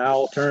 Now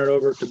I'll turn it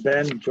over to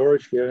Ben.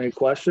 George, if you have any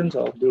questions,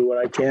 I'll do what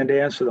I can to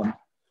answer them.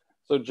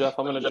 So Jeff,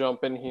 I'm going to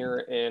jump in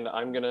here and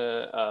I'm going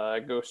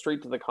to go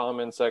straight to the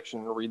comment section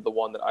and read the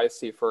one that I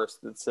see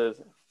first that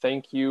says,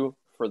 "Thank you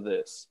for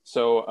this."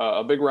 So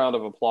a big round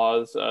of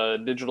applause,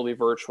 digitally,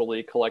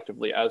 virtually,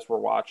 collectively, as we're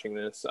watching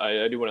this.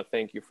 I do want to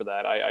thank you for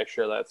that. I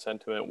share that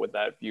sentiment with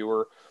that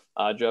viewer,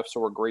 Jeff,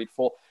 so we're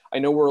grateful. I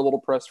know we're a little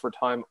pressed for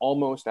time,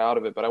 almost out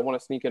of it, but I want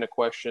to sneak in a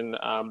question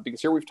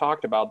because here we've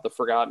talked about the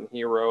forgotten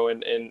hero,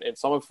 and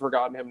some have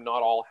forgotten him,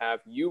 not all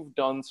have. You've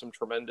done some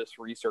tremendous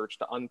research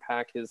to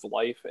unpack his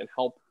life and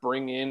help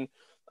bring in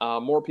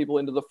more people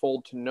into the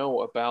fold to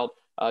know about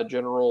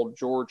General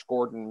George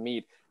Gordon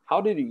Meade.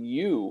 How did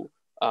you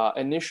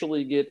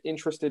initially get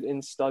interested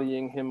in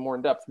studying him more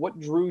in depth? What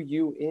drew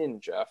you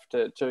in, Jeff,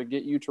 to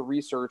get you to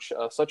research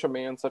such a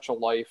man, such a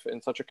life,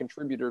 and such a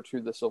contributor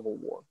to the Civil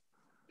War?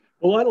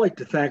 Well, I'd like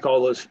to thank all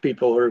those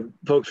people or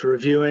folks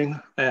reviewing,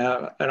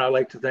 and I'd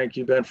like to thank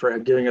you, Ben, for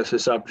giving us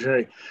this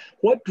opportunity.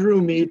 What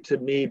drew me to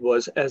Meade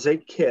was, as a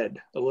kid,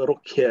 a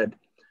little kid,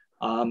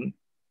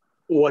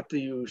 what do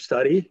you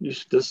study?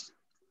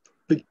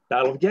 The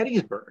Battle of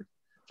Gettysburg,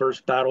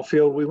 first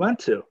battlefield we went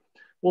to.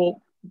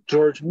 Well,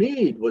 George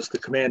Meade was the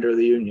commander of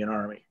the Union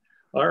Army.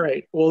 All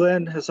right. Well,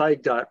 then as I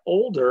got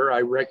older,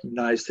 I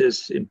recognized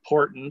his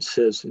importance,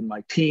 in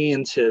my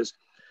teens,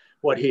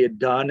 what he had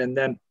done. And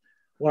then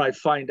when I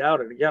find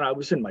out, and again, I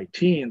was in my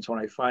teens when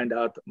I find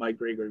out that my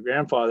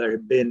great-great-grandfather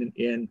had been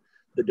in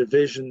the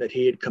division that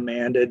he had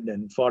commanded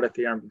and fought at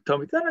the Army of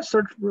Potomac. Then I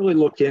started to really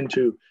look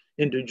into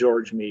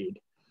George Meade,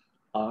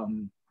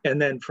 and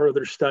then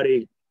further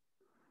study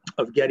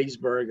of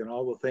Gettysburg and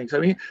all the things. I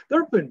mean,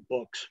 there have been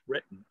books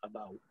written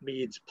about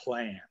Meade's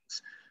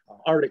plans,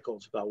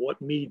 articles about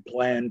what Meade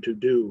planned to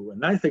do.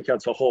 And I think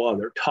that's a whole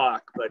other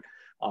talk, but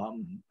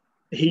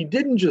he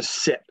didn't just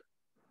sit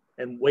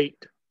and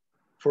wait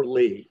for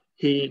Lee.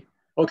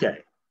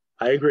 Okay,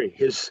 I agree.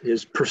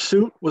 His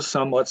pursuit was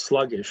somewhat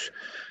sluggish,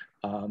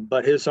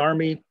 but his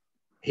army,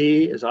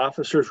 his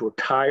officers were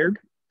tired,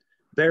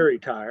 very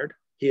tired.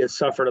 He had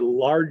suffered a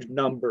large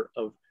number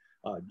of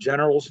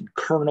generals and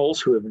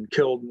colonels who have been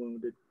killed and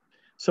wounded.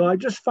 So I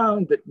just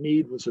found that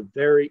Meade was a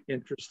very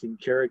interesting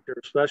character,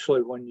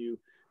 especially when you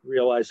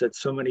realize that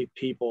so many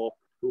people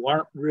who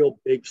aren't real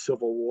big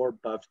Civil War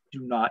buffs do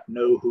not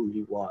know who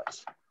he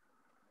was.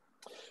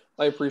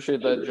 I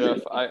appreciate that,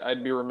 Jeff.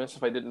 I'd be remiss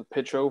if I didn't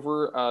pitch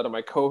over to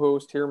my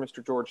co-host here,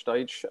 Mr. George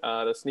Deitch,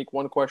 to sneak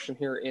one question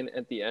here in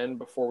at the end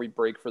before we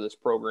break for this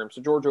program.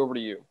 So, George, over to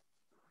you.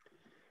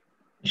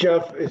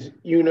 Jeff, as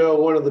you know,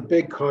 one of the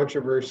big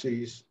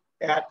controversies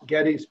at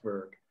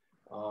Gettysburg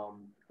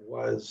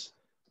was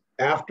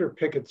after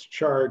Pickett's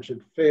charge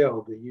had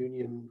failed, the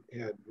Union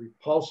had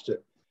repulsed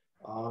it.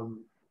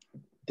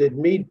 Did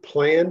Meade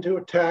plan to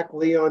attack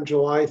Lee on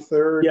July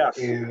 3rd? Yes.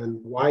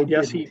 And why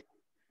yes, didn't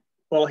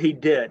he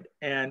did.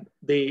 And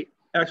the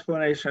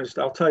explanation is,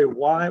 I'll tell you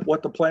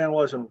what the plan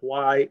was and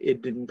why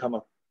it didn't come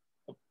up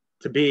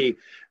to be.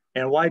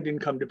 And why it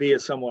didn't come to be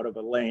is somewhat of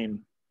a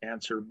lame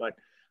answer, but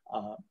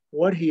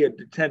what he had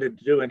intended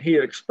to do, and he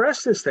had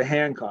expressed this to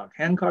Hancock.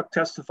 Hancock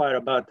testified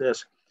about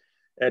this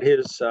at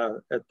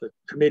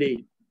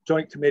the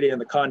Joint Committee on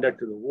the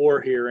Conduct of the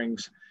War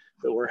hearings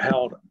that were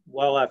held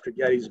well after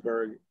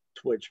Gettysburg,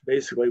 which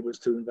basically was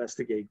to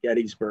investigate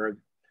Gettysburg.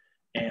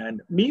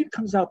 And Meade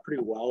comes out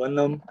pretty well in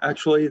them.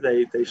 Actually,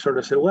 they sort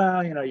of say,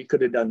 well, you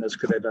could have done this,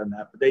 could have done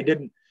that, but they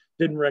didn't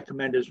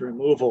recommend his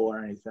removal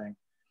or anything.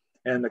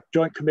 And the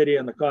Joint Committee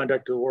on the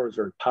Conduct of the War was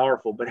very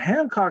powerful. But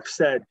Hancock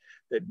said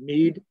that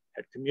Meade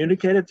had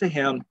communicated to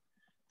him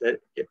that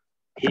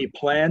he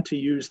planned to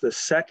use the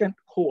Second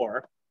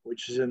Corps,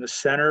 which is in the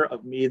center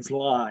of Meade's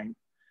line,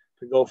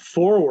 to go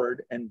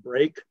forward and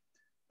break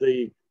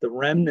the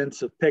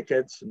remnants of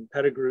Pickett's and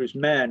Pettigrew's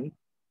men.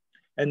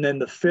 And then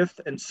the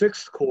 5th and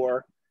 6th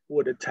Corps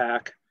would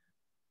attack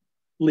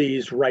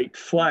Lee's right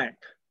flank,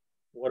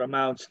 what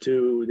amounts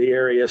to the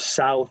area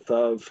south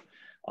of,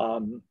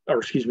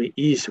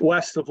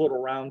 west of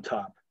Little Round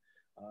Top,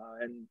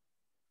 and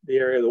the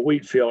area of the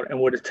wheat field,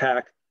 and would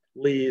attack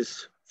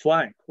Lee's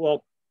flank.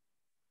 Well,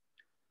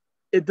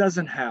 it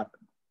doesn't happen.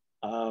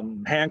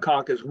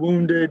 Hancock is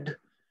wounded.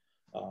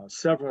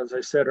 As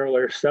I said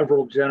earlier,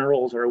 several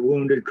generals are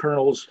wounded.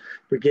 Colonels,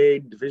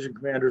 brigade, division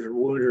commanders are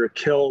wounded or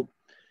killed.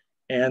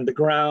 And the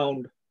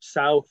ground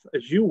south,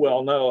 as you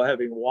well know,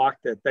 having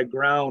walked it, the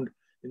ground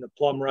in the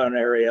Plum Run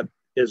area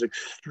is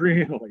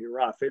extremely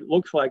rough. It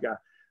looks like a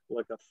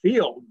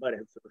field, but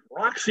it's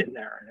rocks in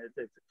there,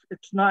 and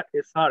it's not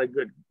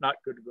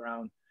good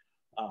ground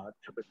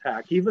to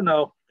attack. Even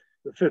though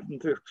the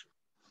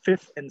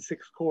 5th and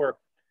 6th Corps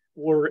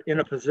were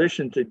in a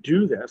position to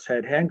do this,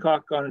 had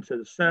Hancock gone into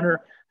the center,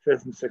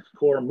 5th and 6th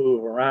Corps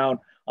move around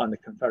on the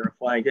Confederate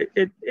flank,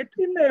 it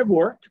may have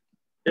worked.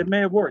 It may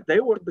have worked.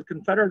 The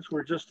Confederates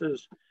were just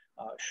as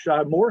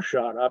more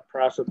shot up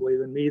possibly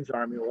than Meade's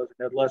army was,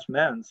 and had less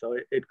men, so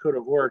it could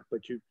have worked.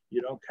 But you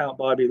don't count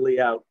Bobby Lee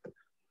out.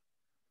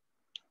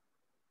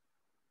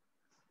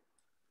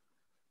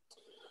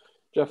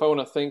 Jeff, I want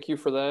to thank you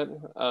for that.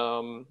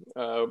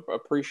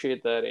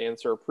 Appreciate that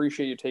answer.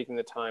 Appreciate you taking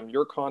the time.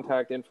 Your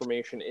contact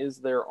information is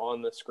there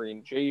on the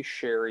screen,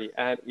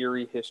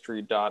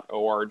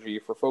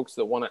 jsherry@eriehistory.org. For folks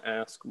that want to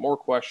ask more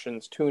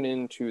questions, tune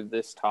into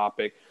this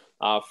topic,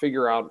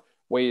 figure out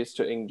ways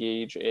to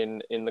engage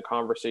in the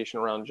conversation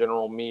around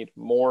General Meade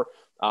more.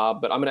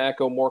 But I'm going to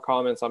echo more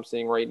comments I'm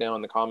seeing right now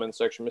in the comments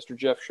section. Mr.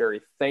 Jeff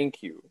Sherry,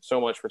 thank you so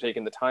much for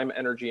taking the time,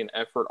 energy, and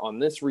effort on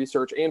this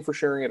research and for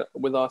sharing it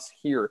with us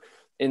here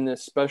in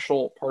this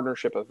special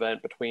partnership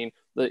event between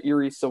the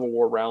Erie Civil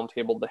War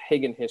Roundtable, the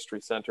Hagen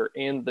History Center,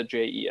 and the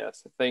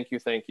JES. Thank you,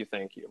 thank you,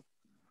 thank you.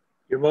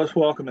 You're most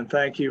welcome, and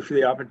thank you for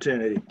the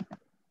opportunity.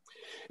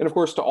 And of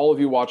course, to all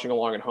of you watching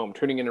along at home,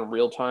 tuning in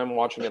real time,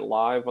 watching it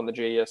live on the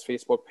JES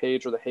Facebook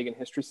page or the Hagen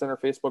History Center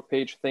Facebook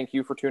page, thank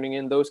you for tuning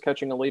in. Those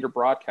catching a later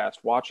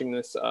broadcast, watching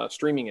this,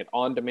 streaming it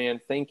on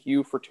demand, thank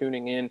you for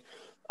tuning in.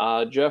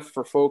 Jeff,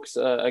 for folks,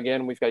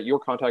 again, we've got your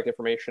contact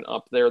information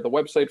up there. The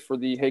website for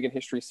the Hagen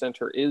History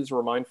Center is,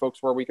 remind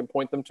folks where we can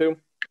point them to.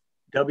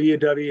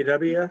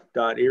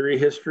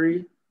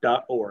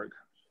 www.eriehistory.org.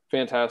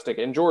 Fantastic.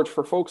 And George,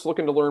 for folks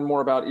looking to learn more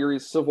about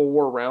Erie's Civil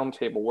War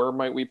Roundtable, where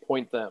might we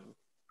point them?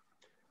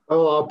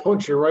 Oh, I'll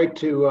point you right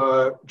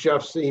to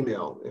Jeff's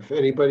email. If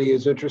anybody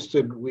is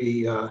interested,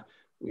 we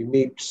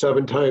meet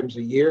 7 times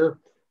a year.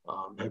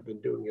 Have been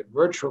doing it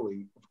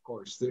virtually, of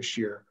course, this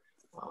year.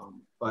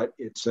 But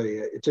it's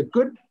a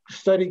good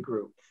study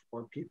group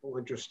or people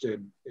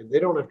interested, and they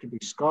don't have to be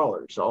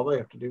scholars. All they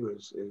have to do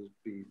is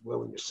be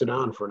willing to sit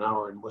down for an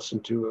hour and listen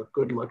to a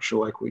good lecture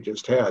like we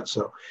just had.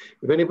 So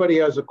if anybody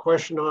has a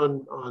question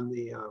on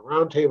the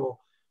roundtable,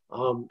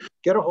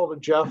 get a hold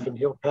of Jeff and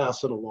he'll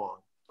pass it along.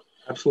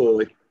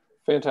 Absolutely.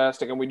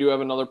 Fantastic. And we do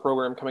have another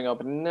program coming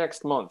up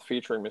next month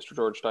featuring Mr.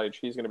 George Deitch.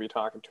 He's going to be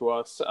talking to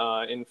us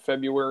in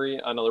February,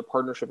 another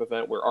partnership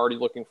event. We're already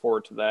looking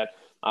forward to that.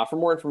 For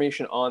more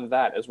information on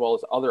that, as well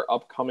as other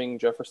upcoming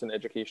Jefferson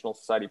Educational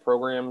Society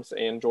programs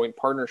and joint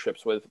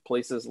partnerships with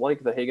places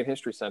like the Hagen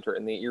History Center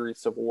and the Erie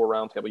Civil War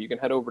Roundtable, you can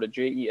head over to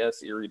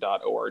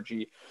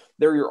jeserie.org.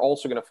 There you're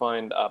also going to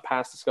find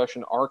past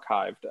discussion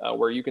archived,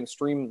 where you can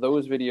stream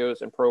those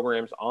videos and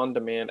programs on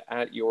demand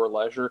at your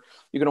leisure.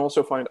 You can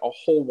also find a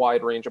whole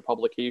wide range of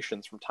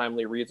publications, from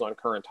timely reads on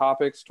current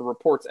topics to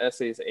reports,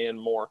 essays, and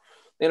more.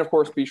 And of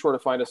course, be sure to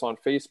find us on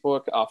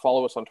Facebook,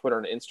 follow us on Twitter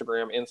and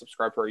Instagram, and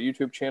subscribe to our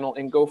YouTube channel,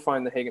 and go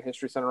find the Hagen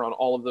History Center on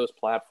all of those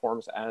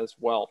platforms as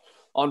well.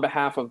 On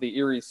behalf of the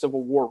Erie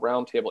Civil War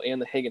Roundtable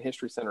and the Hagen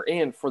History Center,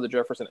 and for the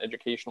Jefferson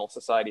Educational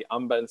Society,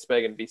 I'm Ben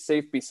Spagan. Be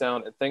safe, be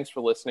sound, and thanks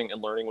for listening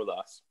and learning with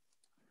us.